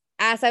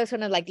as I was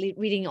kind of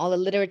reading all the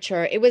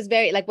literature, it was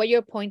very what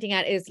you're pointing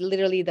at is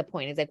literally the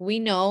point. It's we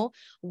know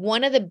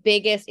one of the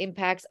biggest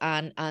impacts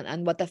on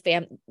what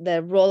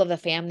the role of the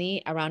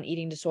family around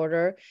eating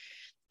disorder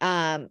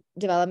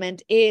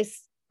development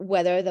is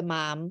whether the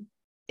mom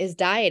is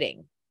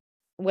dieting.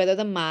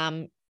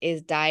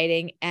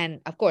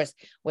 And of course,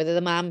 whether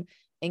the mom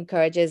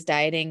encourages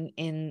dieting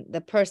in the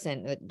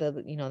person,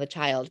 the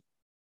child,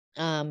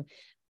 and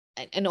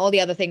all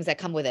the other things that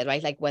come with it,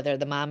 right? Like whether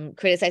the mom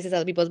criticizes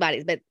other people's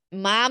bodies, but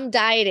mom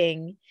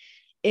dieting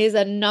is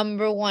a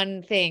number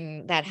 1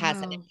 thing that has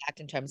an impact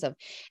in terms of,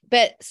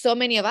 but so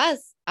many of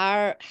us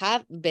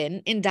have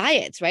been in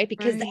diets, right?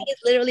 Because that is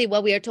literally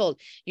what we are told.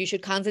 You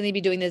should constantly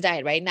be doing this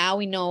diet, right? Now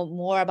we know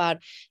more about,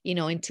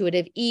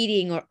 intuitive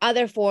eating or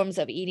other forms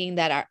of eating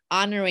that are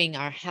honoring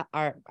our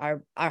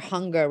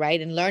hunger,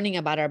 right? And learning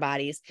about our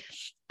bodies.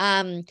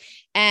 And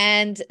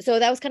so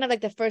that was kind of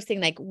the first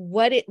thing,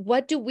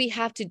 what do we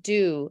have to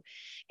do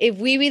if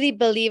we really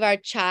believe our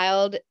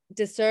child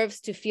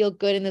deserves to feel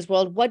good in this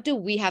world? What do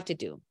we have to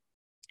do?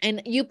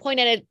 And you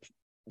pointed at it,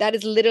 that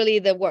is literally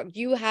the work.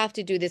 You have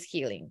to do this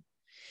healing.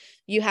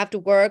 You have to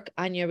work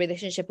on your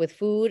relationship with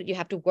food. You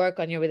have to work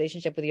on your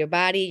relationship with your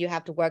body. You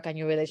have to work on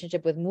your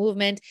relationship with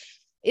movement.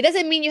 It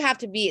doesn't mean you have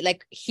to be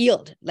like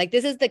healed. Like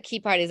this is the key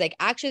part, is like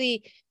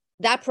actually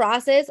that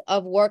process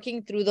of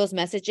working through those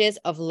messages,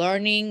 of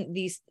learning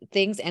these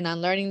things and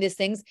unlearning these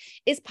things,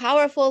 is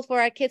powerful for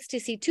our kids to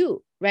see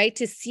too, right?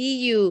 To see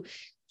you,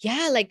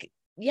 yeah, like,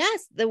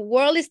 yes, the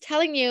world is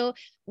telling you,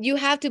 you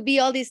have to be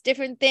all these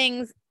different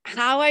things.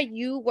 How are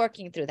you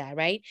working through that,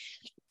 right?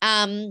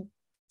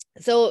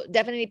 So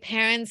definitely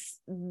parents,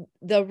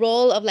 the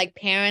role of like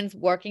parents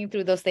working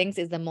through those things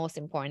is the most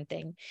important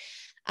thing.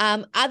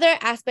 Other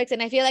aspects,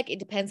 and I feel like it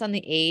depends on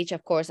the age,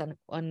 of course,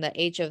 on the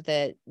age of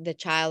the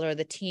child or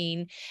the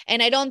teen.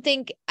 And I don't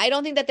think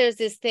that there's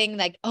this thing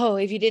like, oh,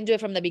 if you didn't do it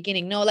from the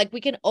beginning. No, like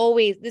we can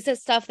always, this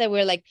is stuff that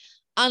we're like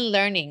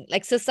unlearning.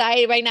 Like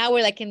society right now,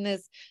 we're like in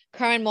this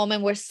current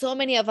moment where so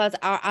many of us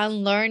are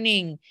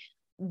unlearning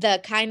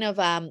the kind of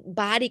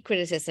body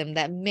criticism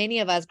that many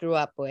of us grew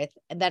up with,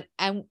 that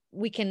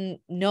we can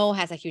know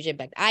has a huge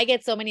impact. I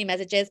get so many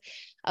messages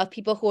of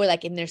people who are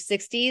like in their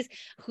 60s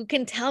who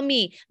can tell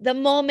me the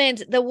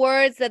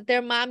words that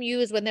their mom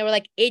used when they were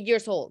like 8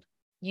 years old,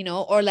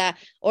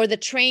 or the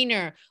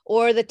trainer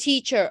or the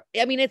teacher.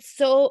 I mean, it's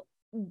so,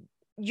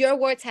 your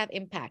words have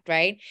impact,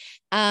 right?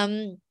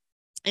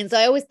 And so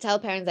I always tell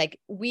parents, like,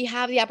 we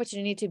have the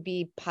opportunity to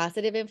be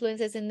positive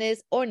influences in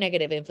this or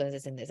negative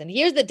influences in this. And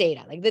here's the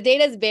data. Like the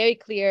data is very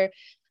clear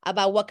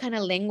about what kind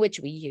of language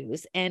we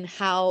use and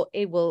how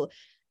it will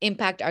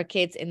impact our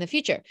kids in the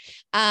future.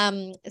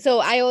 So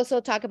I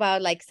also talk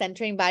about like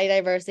centering body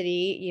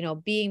diversity,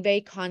 being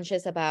very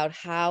conscious about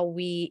how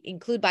we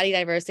include body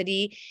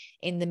diversity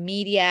in the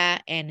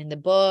media and in the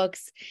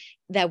books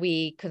that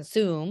we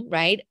consume,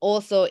 right?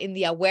 Also in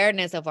the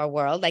awareness of our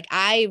world. Like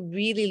I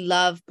really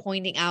love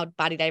pointing out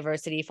body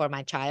diversity for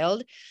my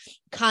child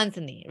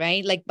constantly,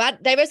 right? Like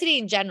but diversity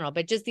in general,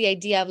 but just the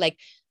idea of like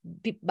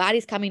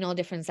bodies coming all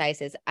different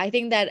sizes. I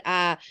think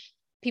that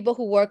people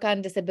who work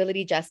on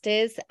disability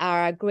justice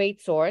are a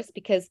great source,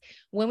 because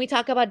when we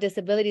talk about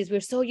disabilities, we're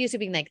so used to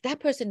being like,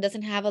 that person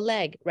doesn't have a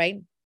leg, right?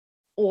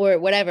 Or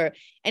whatever.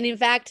 And in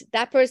fact,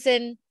 that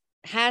person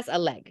has a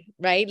leg,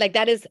 right? Like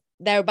that is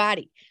their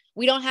body.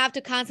 We don't have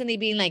to constantly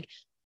be like,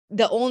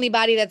 the only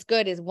body that's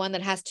good is one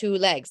that has 2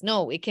 legs.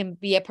 No, it can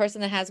be a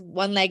person that has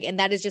 1 leg, and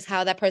that is just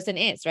how that person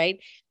is, right?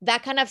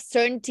 That kind of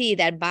certainty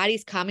that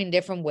bodies come in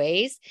different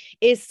ways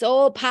is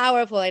so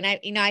powerful. And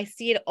I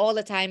see it all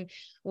the time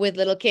with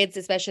little kids,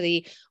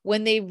 especially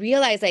when they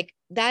realize like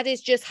that is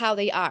just how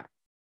they are.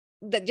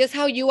 That just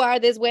how you are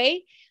this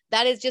way,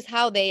 that is just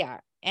how they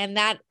are. And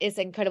that is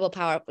incredibly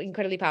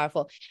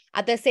powerful.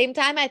 At the same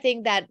time, I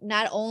think that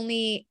not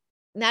only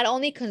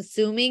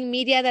consuming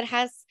media that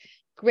has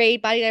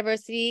great body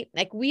diversity,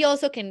 like we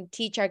also can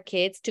teach our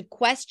kids to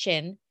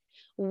question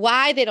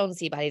why they don't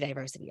see body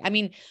diversity. I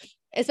mean,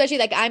 especially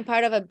like I'm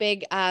part of a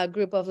big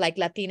group of like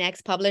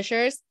Latinx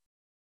publishers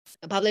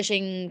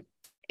publishing,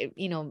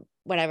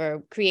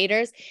 whatever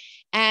creators.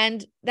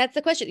 And that's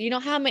the question,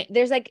 how many,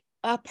 there's like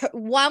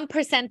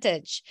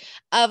 1%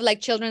 of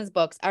like children's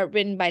books are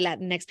written by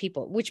Latinx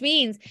people, which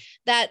means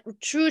that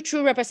true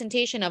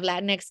representation of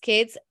Latinx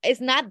kids is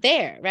not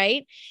there,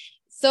 right?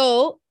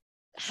 So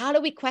how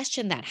do we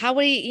question that? How do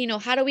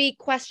we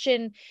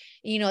question,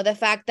 the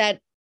fact that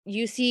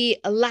you see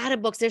a lot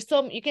of books,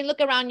 you can look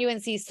around you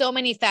and see so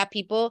many fat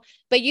people,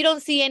 but you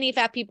don't see any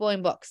fat people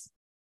in books.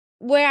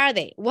 Where are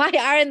they? Why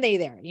aren't they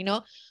there?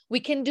 We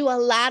can do a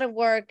lot of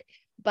work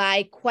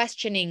by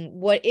questioning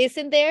what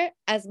isn't there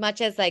as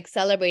much as like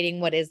celebrating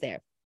what is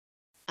there.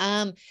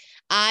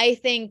 I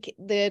think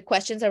the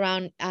questions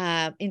around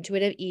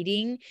intuitive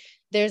eating,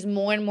 there's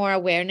more and more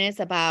awareness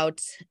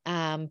about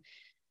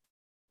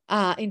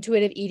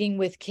intuitive eating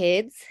with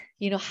kids,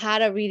 how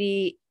to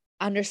really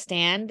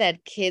understand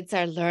that kids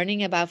are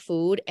learning about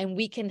food, and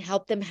we can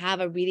help them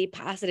have a really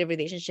positive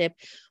relationship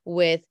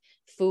with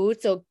food.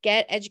 So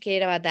get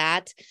educated about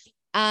that.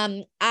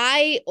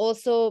 I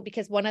also,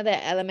 because one of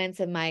the elements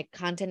of my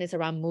content is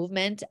around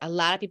movement, a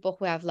lot of people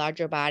who have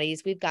larger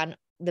bodies, we've gotten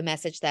the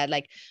message that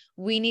like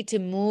we need to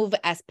move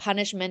as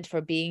punishment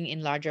for being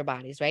in larger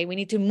bodies, right? We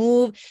need to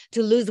move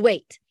to lose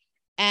weight.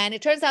 And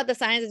it turns out the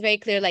science is very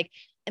clear. Like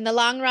in the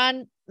long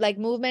run, like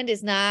movement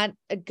is not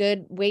a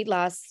good weight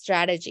loss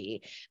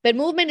strategy, but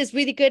movement is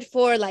really good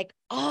for like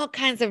all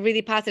kinds of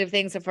really positive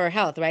things for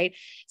health, right?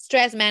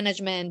 Stress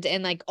management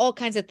and like all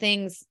kinds of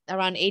things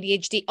around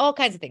ADHD, all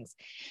kinds of things.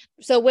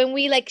 So when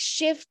we like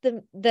shift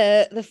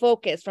the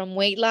focus from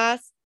weight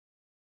loss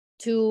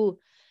to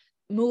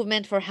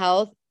movement for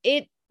health,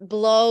 it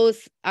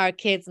blows our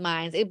kids'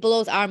 minds. It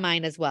blows our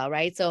mind as well,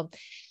 right? So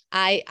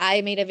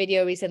I made a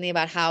video recently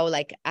about how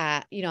like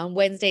on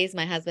Wednesdays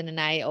my husband and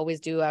I always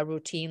do a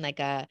routine like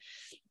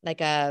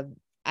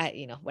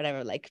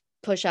whatever, like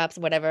push-ups,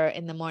 whatever,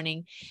 in the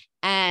morning.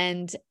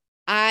 And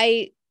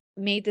I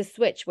made the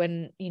switch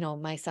when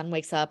my son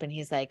wakes up and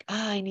he's like, oh,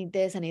 I need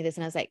this, and I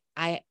was like,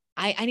 I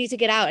need to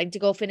get out. I need to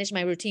go finish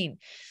my routine.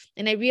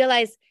 And I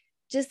realized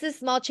just this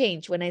small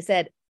change when I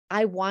said,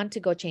 I want to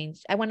go change.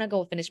 I want to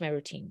go finish my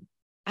routine.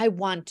 I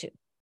want to.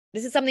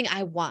 This is something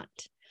I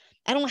want.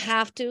 I don't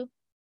have to.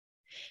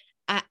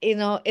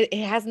 It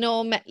has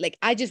no, like,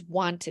 I just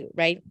want to,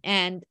 right?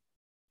 And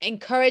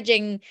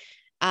encouraging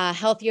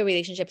healthier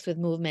relationships with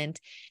movement.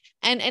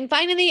 And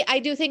finally, I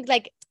do think,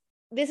 like,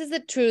 this is the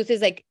truth,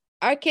 is like,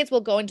 our kids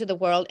will go into the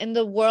world, and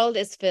the world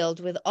is filled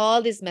with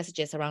all these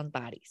messages around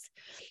bodies.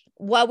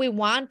 What we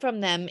want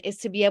from them is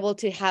to be able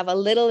to have a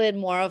little bit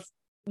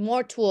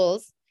more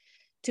tools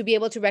to be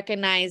able to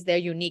recognize their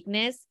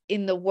uniqueness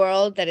in the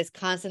world that is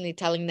constantly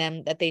telling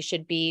them that they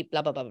should be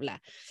blah, blah, blah, blah.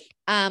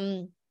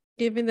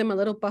 Giving them a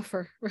little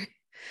buffer, right?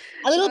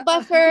 A little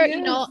buffer,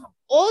 Yeah.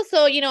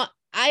 also,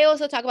 I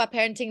also talk about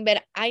parenting,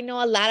 but I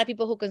know a lot of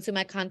people who consume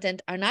my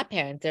content are not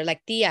parents. They're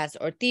like tias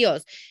or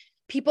tios,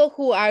 people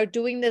who are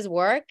doing this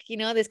work,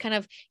 this kind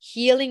of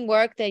healing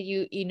work that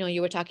you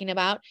were talking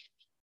about.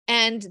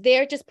 And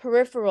they're just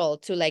peripheral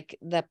to, like,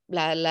 the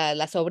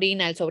la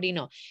sobrina, el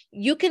sobrino.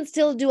 You can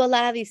still do a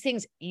lot of these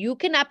things. You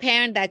cannot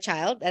parent that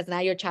child. That's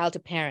not your child to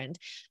parent,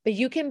 but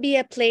you can be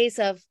a place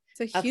of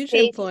It's a huge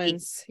safety.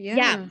 influence. Yeah.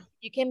 Yeah.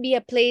 You can be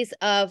a place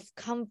of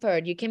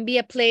comfort. You can be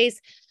a place.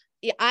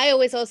 I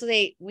always also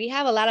say we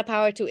have a lot of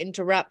power to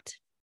interrupt,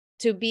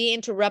 to be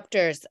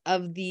interrupters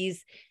of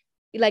these,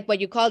 like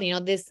what you call,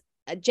 this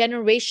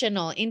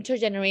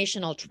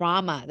intergenerational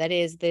trauma that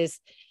is this,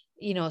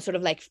 sort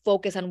of like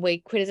focus on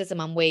weight,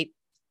 criticism on weight.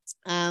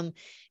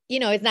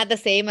 It's not the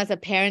same as a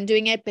parent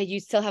doing it, but you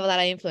still have a lot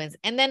of influence.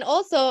 And then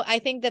also, I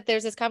think that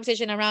there's this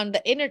conversation around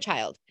the inner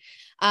child.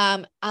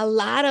 A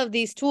lot of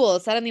these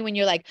tools, suddenly when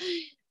you're like,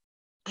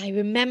 I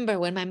remember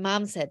when my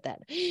mom said that.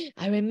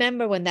 I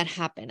remember when that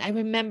happened. I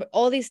remember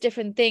all these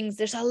different things.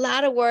 There's a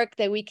lot of work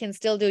that we can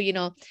still do,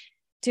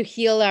 to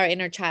heal our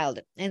inner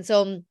child. And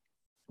so,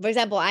 for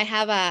example, I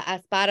have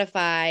a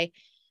Spotify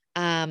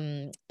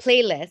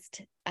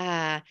playlist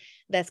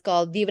that's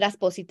called Vibras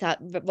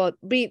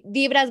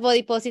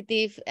Body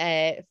Positive.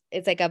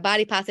 It's like a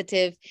body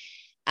positive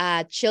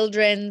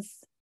children's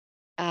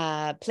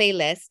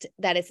playlist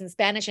that is in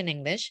Spanish and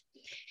English.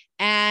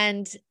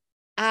 And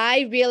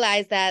I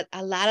realized that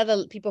a lot of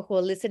the people who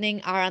are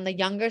listening are on the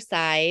younger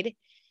side.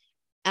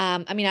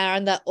 Are on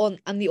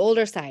the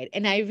older side.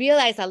 And I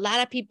realized a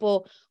lot of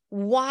people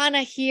want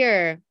to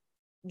hear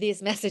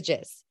these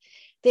messages.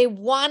 They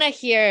want to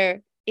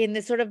hear in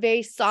this sort of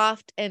very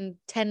soft and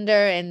tender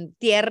and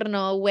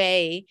tierno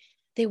way.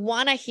 They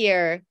want to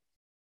hear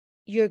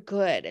you're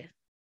good.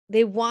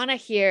 They want to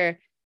hear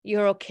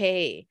you're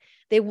okay.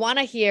 They want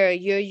to hear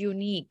you're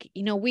unique.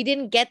 We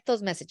didn't get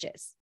those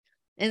messages.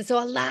 And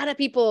so a lot of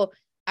people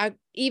are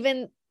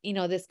even,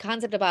 this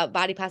concept about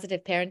body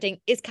positive parenting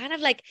is kind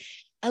of like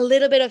a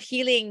little bit of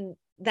healing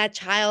that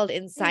child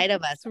inside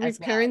of us as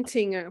well.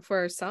 Reparenting for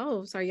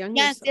ourselves, our younger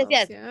Yes.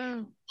 selves.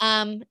 Yeah.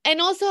 And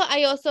also,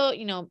 I also,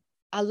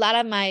 a lot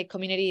of my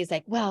community is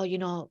like, well, you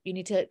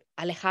need to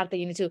alejarte,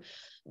 you need to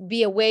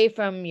be away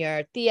from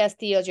your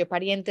tios, your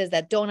parientes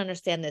that don't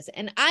understand this.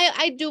 And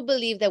I do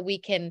believe that we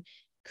can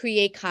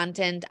create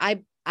content.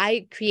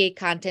 I create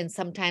content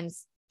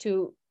sometimes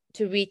to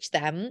reach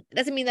them. It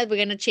doesn't mean that we're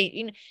going to change,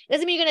 it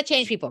doesn't mean you're going to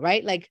change people,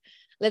 right? Like,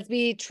 let's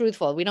be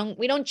truthful. We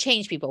don't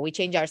change people. We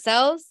change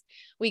ourselves.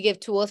 We give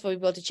tools for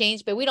people to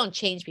change, but we don't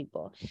change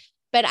people.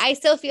 But I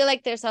still feel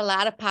like there's a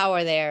lot of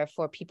power there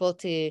for people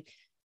to,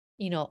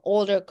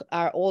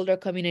 our older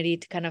community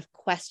to kind of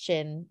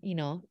question,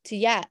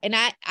 and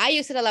I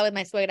use it a lot with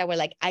my suegra, where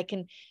like I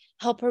can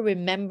help her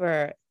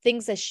remember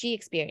things that she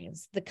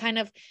experienced, the kind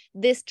of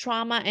this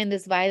trauma and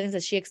this violence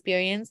that she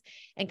experienced,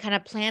 and kind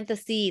of plant the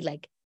seed,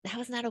 like, that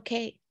was not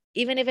okay.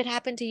 Even if it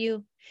happened to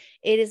you,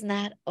 it is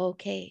not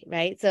okay.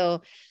 Right.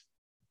 So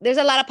there's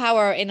a lot of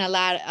power in a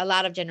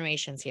lot of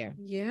generations here.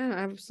 Yeah,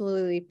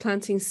 absolutely.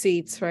 Planting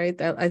seeds,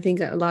 right? I think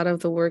a lot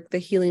of the work, the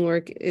healing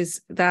work,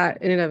 is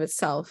that in and of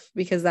itself,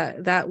 because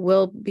that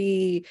will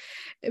be,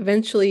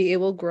 eventually it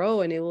will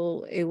grow and it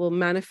will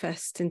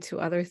manifest into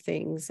other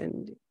things.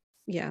 And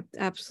yeah,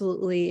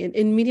 absolutely.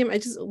 And Medium, I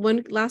just,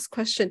 one last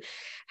question.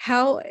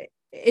 How,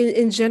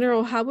 in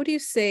general, how would you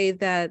say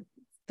that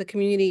the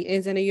community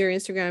is? I know your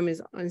Instagram is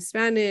on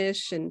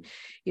Spanish, and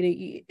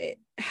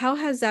how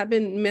has that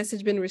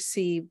message been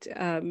received?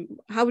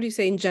 How would you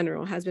say in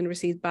general has been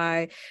received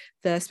by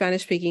the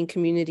Spanish speaking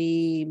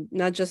community,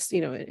 not just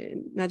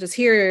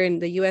here in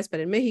the US,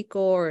 but in Mexico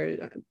or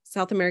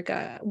South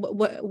America?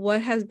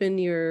 What has been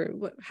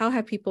how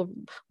have people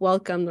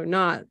welcomed or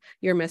not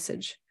your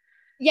message?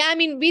 Yeah,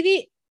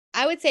 really,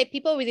 I would say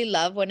people really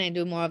love when I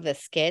do more of the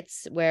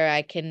skits where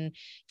I can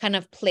kind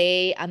of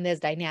play on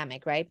this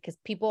dynamic, right? Because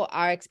people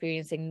are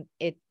experiencing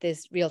it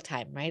this real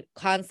time, right?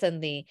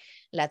 Constantly,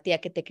 la tía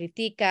que te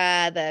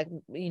critica,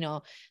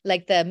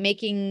 like the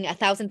making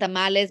 1,000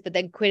 tamales, but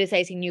then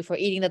criticizing you for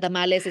eating the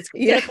tamales. It's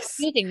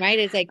confusing, right?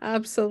 It's like,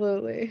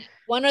 absolutely,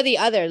 one or the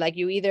other. Like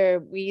we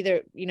either,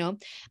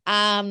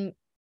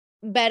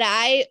 but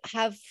I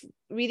have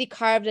really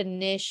carved a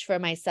niche for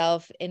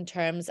myself in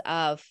terms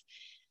of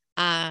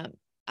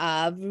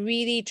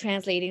really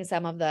translating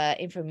some of the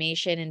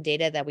information and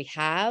data that we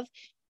have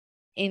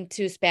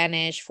into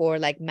Spanish for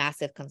like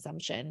massive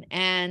consumption.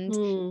 And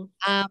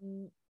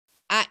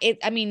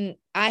I mean,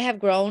 I have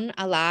grown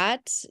a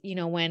lot, you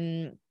know,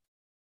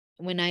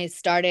 when I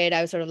started,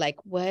 I was sort of like,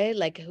 what,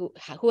 like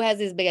who has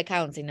these big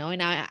accounts, you know? And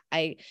now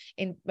right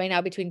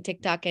now between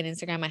TikTok and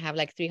Instagram, I have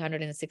like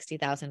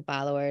 360,000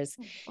 followers,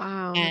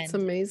 Wow, that's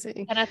and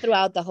amazing. kind of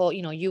throughout the whole,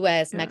 you know,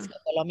 US, Yeah. Mexico,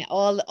 Colombia,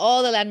 all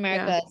the Latin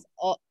Yeah. Americas,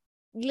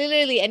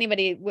 literally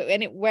anybody,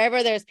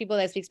 wherever there's people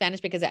that speak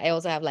Spanish, because I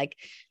also have like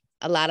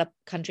a lot of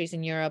countries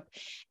in Europe.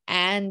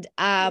 And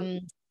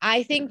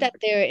I think Yeah. that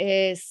there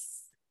is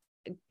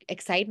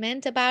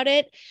excitement about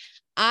it.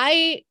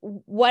 The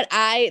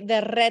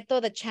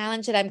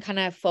challenge that I'm kind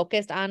of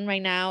focused on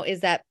right now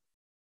is that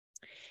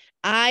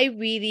I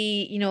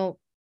really, you know,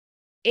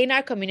 in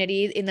our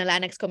community, in the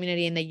Latinx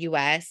community in the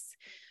US,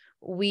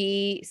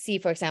 we see,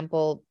 for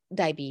example,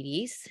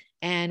 diabetes,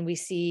 and we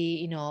see,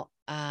 you know,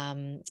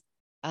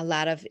 a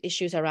lot of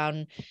issues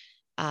around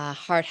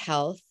heart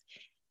health.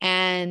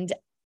 And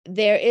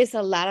there is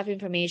a lot of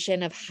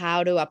information of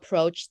how to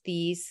approach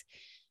these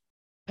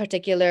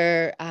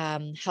particular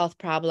health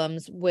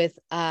problems with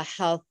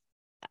health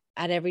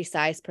at every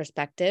size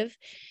perspective,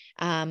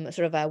 sort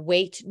of a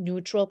weight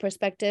neutral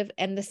perspective.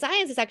 And the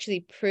science is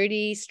actually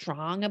pretty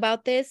strong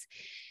about this,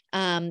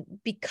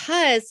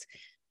 because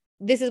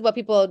this is what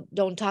people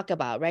don't talk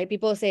about, right?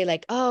 People say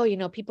like, oh, you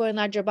know, people in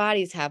larger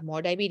bodies have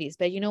more diabetes.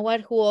 But you know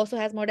what? Who also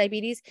has more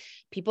diabetes?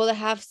 People that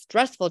have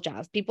stressful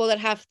jobs, people that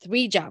have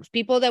 3 jobs,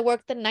 people that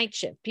work the night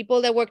shift,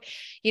 people that work,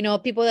 you know,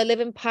 people that live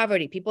in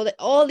poverty, people that,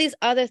 all these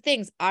other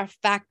things are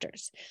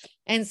factors.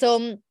 And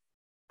so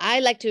I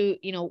like to,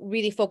 you know,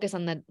 really focus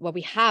on what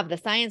we have. The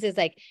science is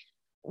like,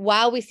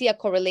 while we see a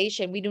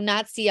correlation, we do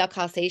not see a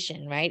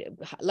causation, right?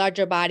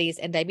 Larger bodies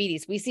and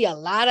diabetes. We see a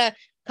lot of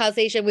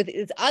causation with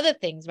its other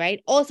things,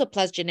 right? Also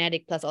plus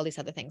genetic, plus all these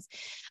other things.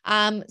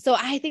 So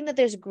I think that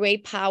there's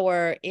great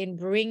power in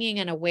bringing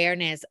an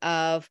awareness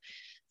of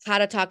how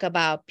to talk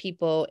about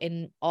people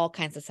in all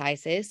kinds of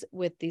sizes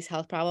with these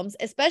health problems,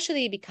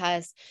 especially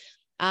because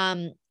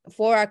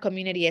for our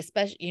community,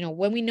 especially, you know,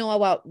 when we know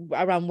about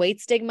around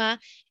weight stigma,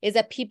 is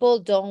that people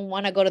don't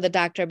want to go to the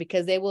doctor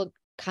because they will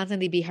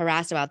constantly be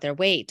harassed about their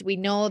weight. We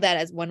know that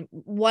as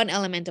one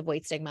element of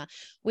weight stigma.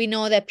 We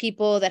know that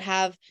people that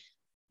have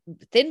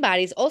thin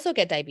bodies also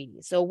get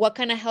diabetes. So what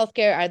kind of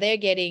healthcare are they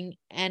getting,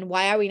 and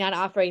why are we not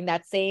offering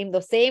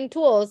those same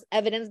tools,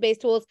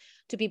 evidence-based tools,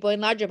 to people in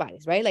larger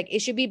bodies, right? Like, it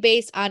should be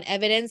based on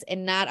evidence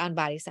and not on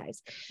body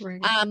size. Right.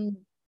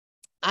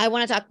 I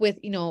want to talk with,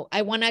 you know,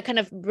 I want to kind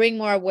of bring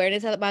more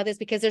awareness about this,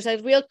 because there's a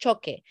real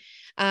choque.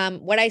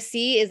 What I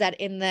see is that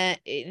in the,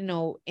 you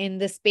know, in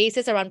the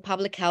spaces around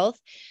public health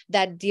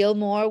that deal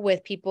more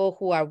with people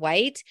who are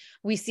white,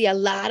 we see a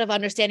lot of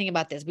understanding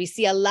about this. We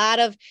see a lot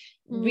of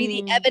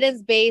really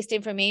evidence-based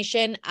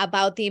information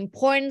about the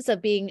importance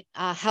of being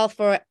health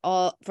for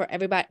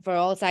everybody, for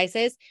all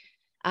sizes,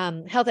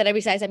 health at every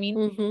size, I mean,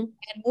 Mm-hmm.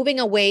 and moving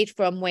away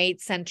from weight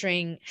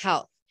centering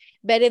health.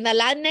 But in the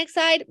Latinx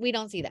side, we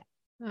don't see that.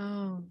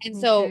 Oh, And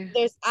so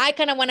okay. I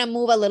kind of want to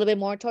move a little bit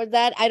more towards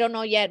that. I don't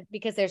know yet,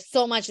 because there's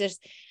so much, there's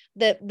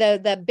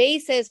the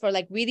basis for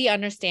like really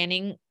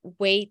understanding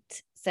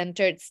weight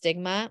centered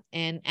stigma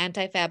and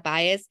anti-fat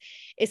bias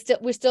is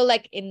we're still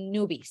like in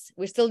newbies.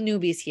 We're still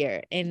newbies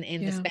here in the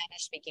Yeah. Spanish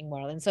speaking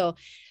world. And so,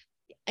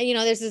 you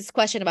know, there's this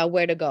question about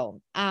where to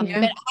go. Yeah.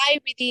 But I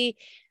really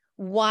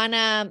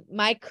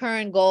my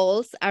current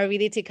goals are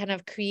really to kind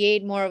of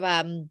create more of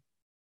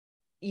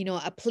you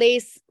know, a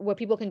place where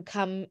people can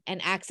come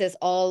and access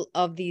all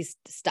of these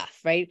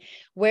stuff, right?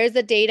 Where's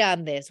the data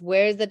on this?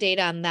 Where's the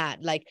data on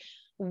that? Like,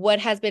 what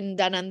has been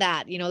done on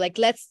that? You know, like,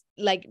 let's,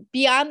 like,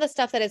 beyond the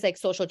stuff that is like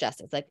social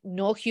justice, like,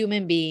 no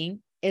human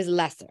being is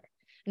lesser.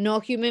 No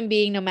human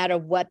being, no matter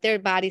what their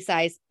body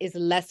size, is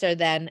lesser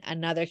than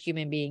another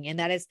human being. And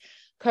that is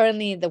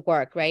currently the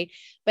work, right?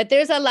 But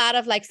there's a lot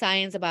of like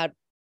science about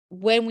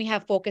when we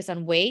have focus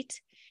on weight,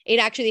 it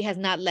actually has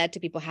not led to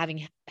people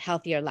having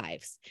healthier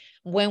lives.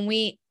 When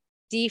we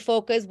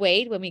defocus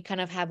weight, when we kind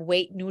of have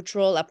weight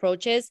neutral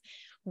approaches,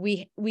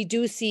 we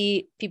do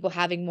see people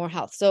having more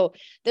health. So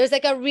there's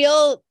a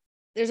real,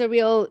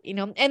 you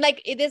know, and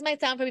like, this might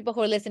sound for people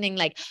who are listening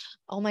like,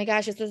 oh my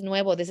gosh, this is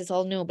nuevo, this is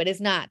all new, but it's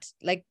not.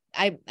 Like,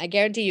 I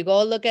guarantee you,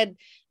 go look at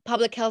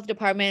public health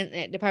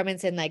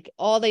departments in like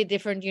all the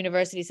different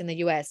universities in the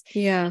US.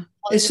 Yeah.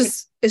 All the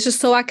different, It's just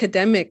so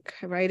academic,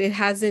 right? It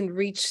hasn't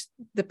reached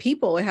the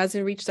people. It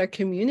hasn't reached our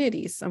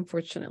communities,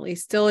 unfortunately.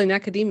 Still in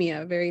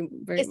academia, very,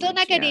 very it's still in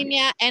much. Yeah.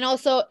 academia, and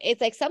also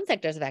it's like some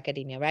sectors of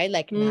academia, right?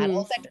 Like, not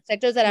all Mm.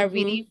 sectors that are Mm-hmm.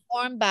 really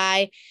informed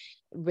by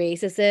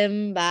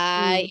racism,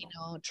 by, Mm. you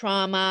know,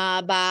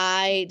 trauma,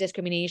 by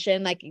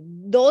discrimination. Like,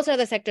 those are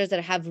the sectors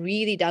that have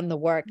really done the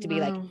work to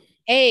be like, Wow.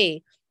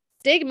 hey,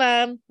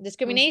 stigma,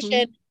 discrimination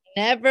Mm-hmm.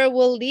 never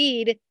will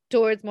lead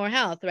towards more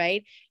health,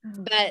 right?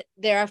 But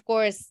there are, of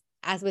course,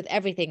 as with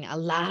everything, a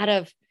lot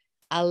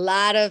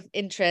of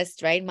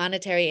interest, right?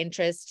 Monetary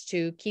interest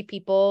to keep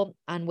people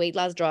on weight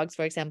loss drugs,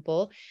 for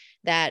example,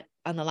 that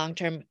on the long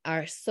term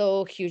are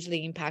so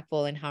hugely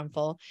impactful and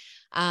harmful,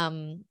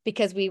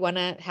 because we want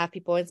to have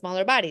people in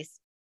smaller bodies,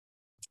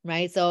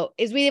 right? So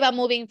it's really about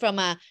moving from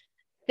a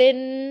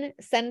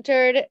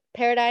thin-centered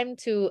paradigm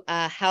to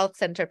a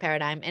health-centered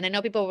paradigm. And I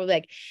know people were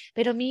like,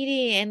 pero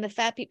Miri, and the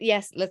fat people.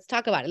 Yes, let's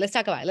talk about it.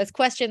 Let's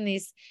question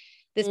this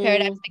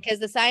paradigm, because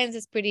the science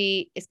is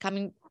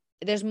coming.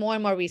 There's more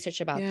and more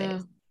research about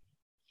this.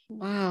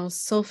 Wow,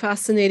 so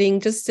fascinating.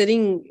 Just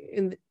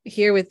sitting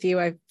here with you,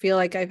 I feel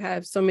like I've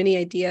had so many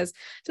ideas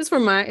just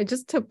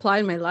to apply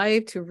in my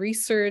life, to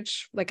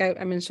research. Like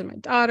I mentioned, my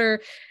daughter.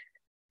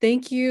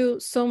 Thank you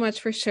so much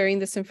for sharing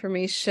this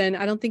information.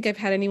 I don't think I've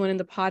had anyone in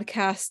the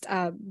podcast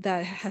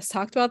that has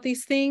talked about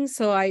these things.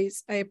 So I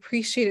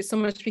appreciate it so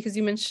much, because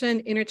you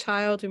mentioned inner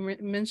child, and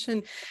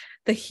mentioned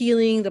the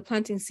healing, the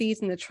planting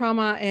seeds, and the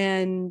trauma,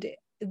 and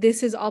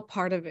this is all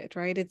part of it,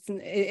 right? It's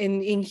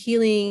in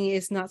healing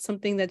is not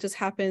something that just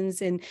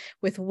happens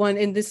with one.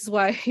 And this is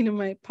why,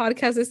 my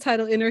podcast is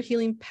titled Inner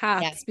Healing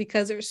Paths,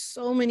 because there's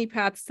so many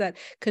paths that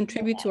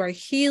contribute to our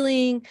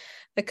healing,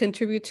 that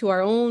contribute to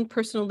our own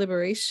personal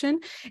liberation.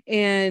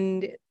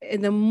 And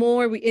the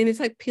more it's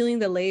like peeling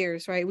the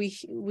layers, right?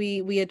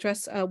 We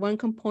address one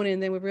component,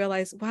 and then we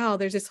realize, wow,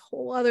 there's this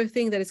whole other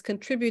thing that is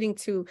contributing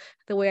to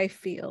the way I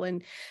feel.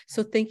 And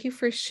so thank you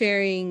for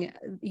sharing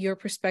your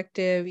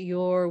perspective,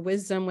 your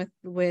wisdom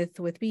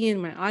with me and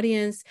my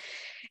audience.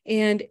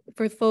 And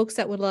for folks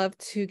that would love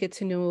to get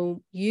to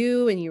know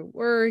you and your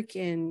work,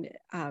 and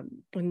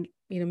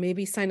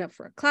maybe sign up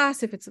for a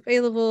class if it's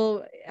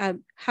available,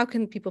 how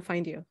can people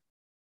find you?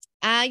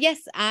 Yes,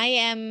 I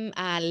am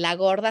La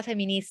Gorda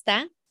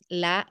Feminista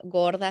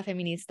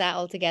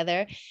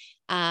altogether,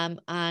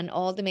 on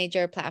all the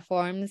major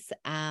platforms.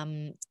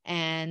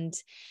 And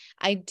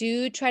I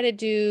do try to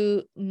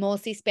do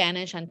mostly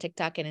Spanish on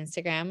TikTok and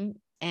Instagram.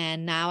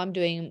 And now I'm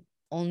doing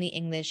only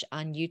English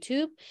on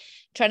YouTube,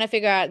 trying to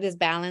figure out this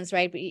balance,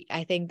 right?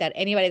 I think that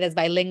anybody that's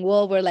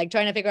bilingual, we're like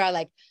trying to figure out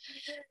like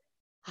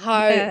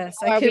how I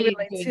can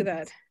relate to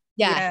that.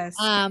 Yeah.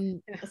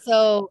 Yes.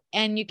 So,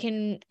 and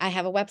I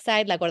have a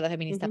website,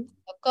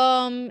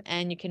 lagordafeminista.com,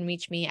 and you can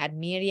reach me at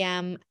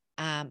Miriam,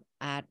 at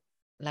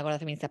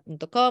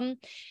lagordafeminista.com.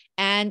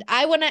 And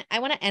I want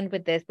to end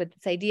with this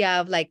idea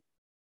of like,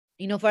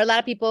 for a lot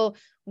of people,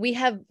 we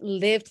have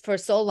lived for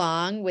so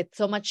long with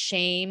so much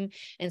shame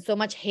and so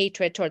much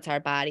hatred towards our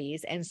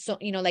bodies. And so,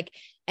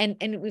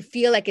 and we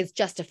feel like it's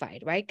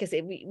justified, right? Because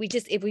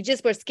if we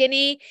just were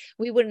skinny,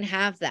 we wouldn't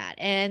have that.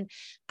 And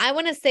I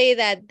want to say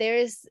that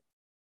there's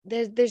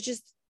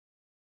just,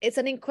 it's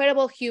an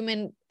incredible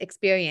human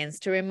experience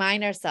to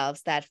remind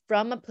ourselves that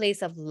from a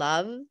place of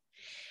love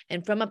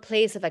and from a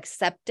place of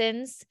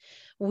acceptance,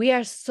 we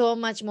are so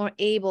much more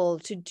able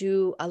to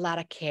do a lot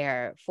of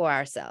care for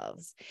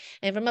ourselves.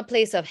 And from a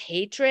place of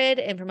hatred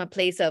and from a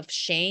place of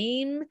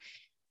shame,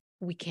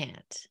 we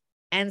can't.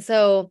 And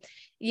so,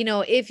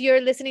 if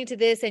you're listening to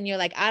this and you're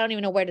like, I don't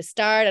even know where to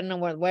start, I don't know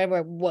what, I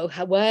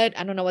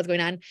don't know what's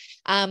going on.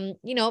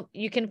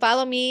 You can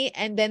follow me,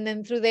 and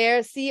then through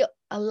there, see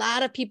a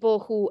lot of people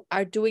who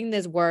are doing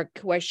this work,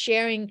 who are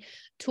sharing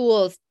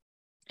tools.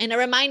 And a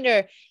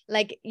reminder,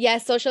 like,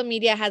 yes, social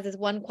media has this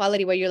one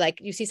quality where you're like,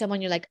 you see someone,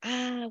 you're like,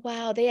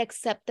 wow, they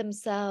accept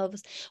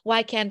themselves.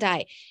 Why can't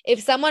I? If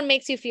someone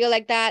makes you feel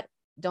like that,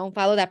 don't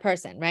follow that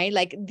person, right?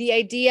 Like, the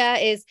idea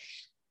is,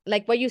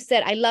 like what you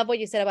said, I love what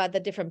you said about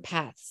the different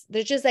paths.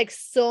 There's just like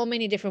so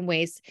many different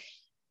ways.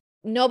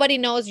 Nobody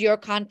knows your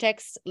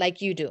context like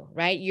you do,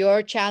 right?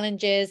 Your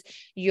challenges,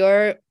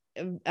 your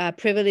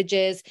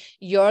privileges,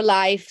 your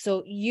life.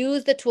 So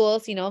use the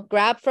tools,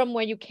 grab from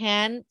where you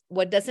can,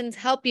 what doesn't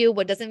help you,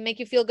 what doesn't make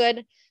you feel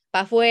good,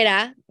 pa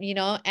fuera,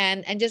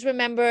 and just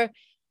remember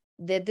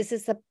that this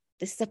is a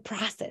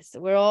process.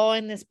 We're all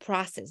in this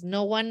process.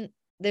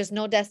 There's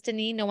no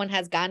destiny. No one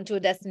has gone to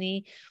a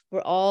destiny.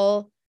 We're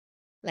all,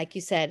 like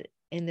you said,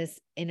 in this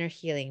inner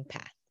healing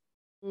path.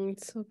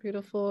 It's so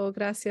beautiful.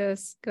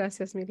 Gracias.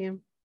 Gracias,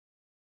 Miriam.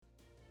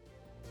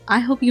 I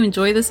hope you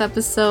enjoyed this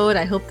episode.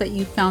 I hope that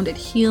you found it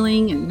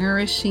healing and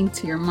nourishing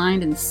to your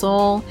mind and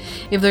soul.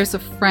 If there's a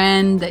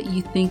friend that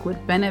you think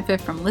would benefit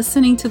from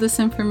listening to this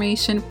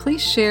information, please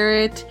share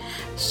it.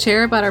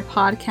 Share about our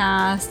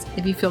podcast.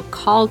 If you feel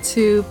called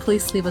to,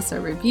 please leave us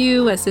a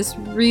review, as this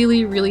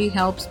really, really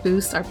helps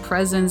boost our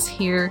presence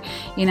here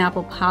in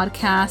Apple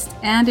Podcast,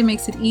 and it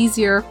makes it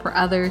easier for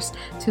others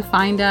to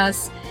find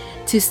us.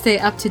 To stay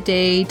up to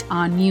date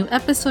on new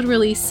episode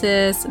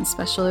releases and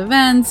special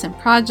events and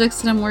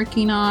projects that I'm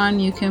working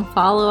on, you can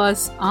follow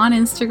us on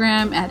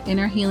Instagram at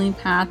Inner Healing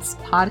Paths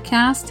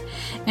Podcast.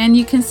 And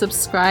you can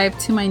subscribe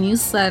to my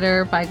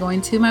newsletter by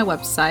going to my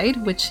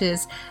website, which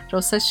is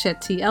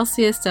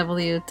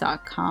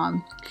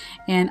rosachettilcsw.com.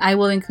 And I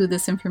will include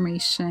this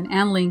information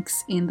and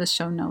links in the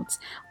show notes.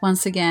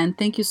 Once again,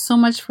 thank you so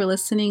much for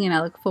listening, and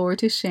I look forward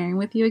to sharing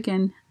with you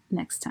again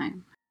next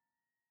time.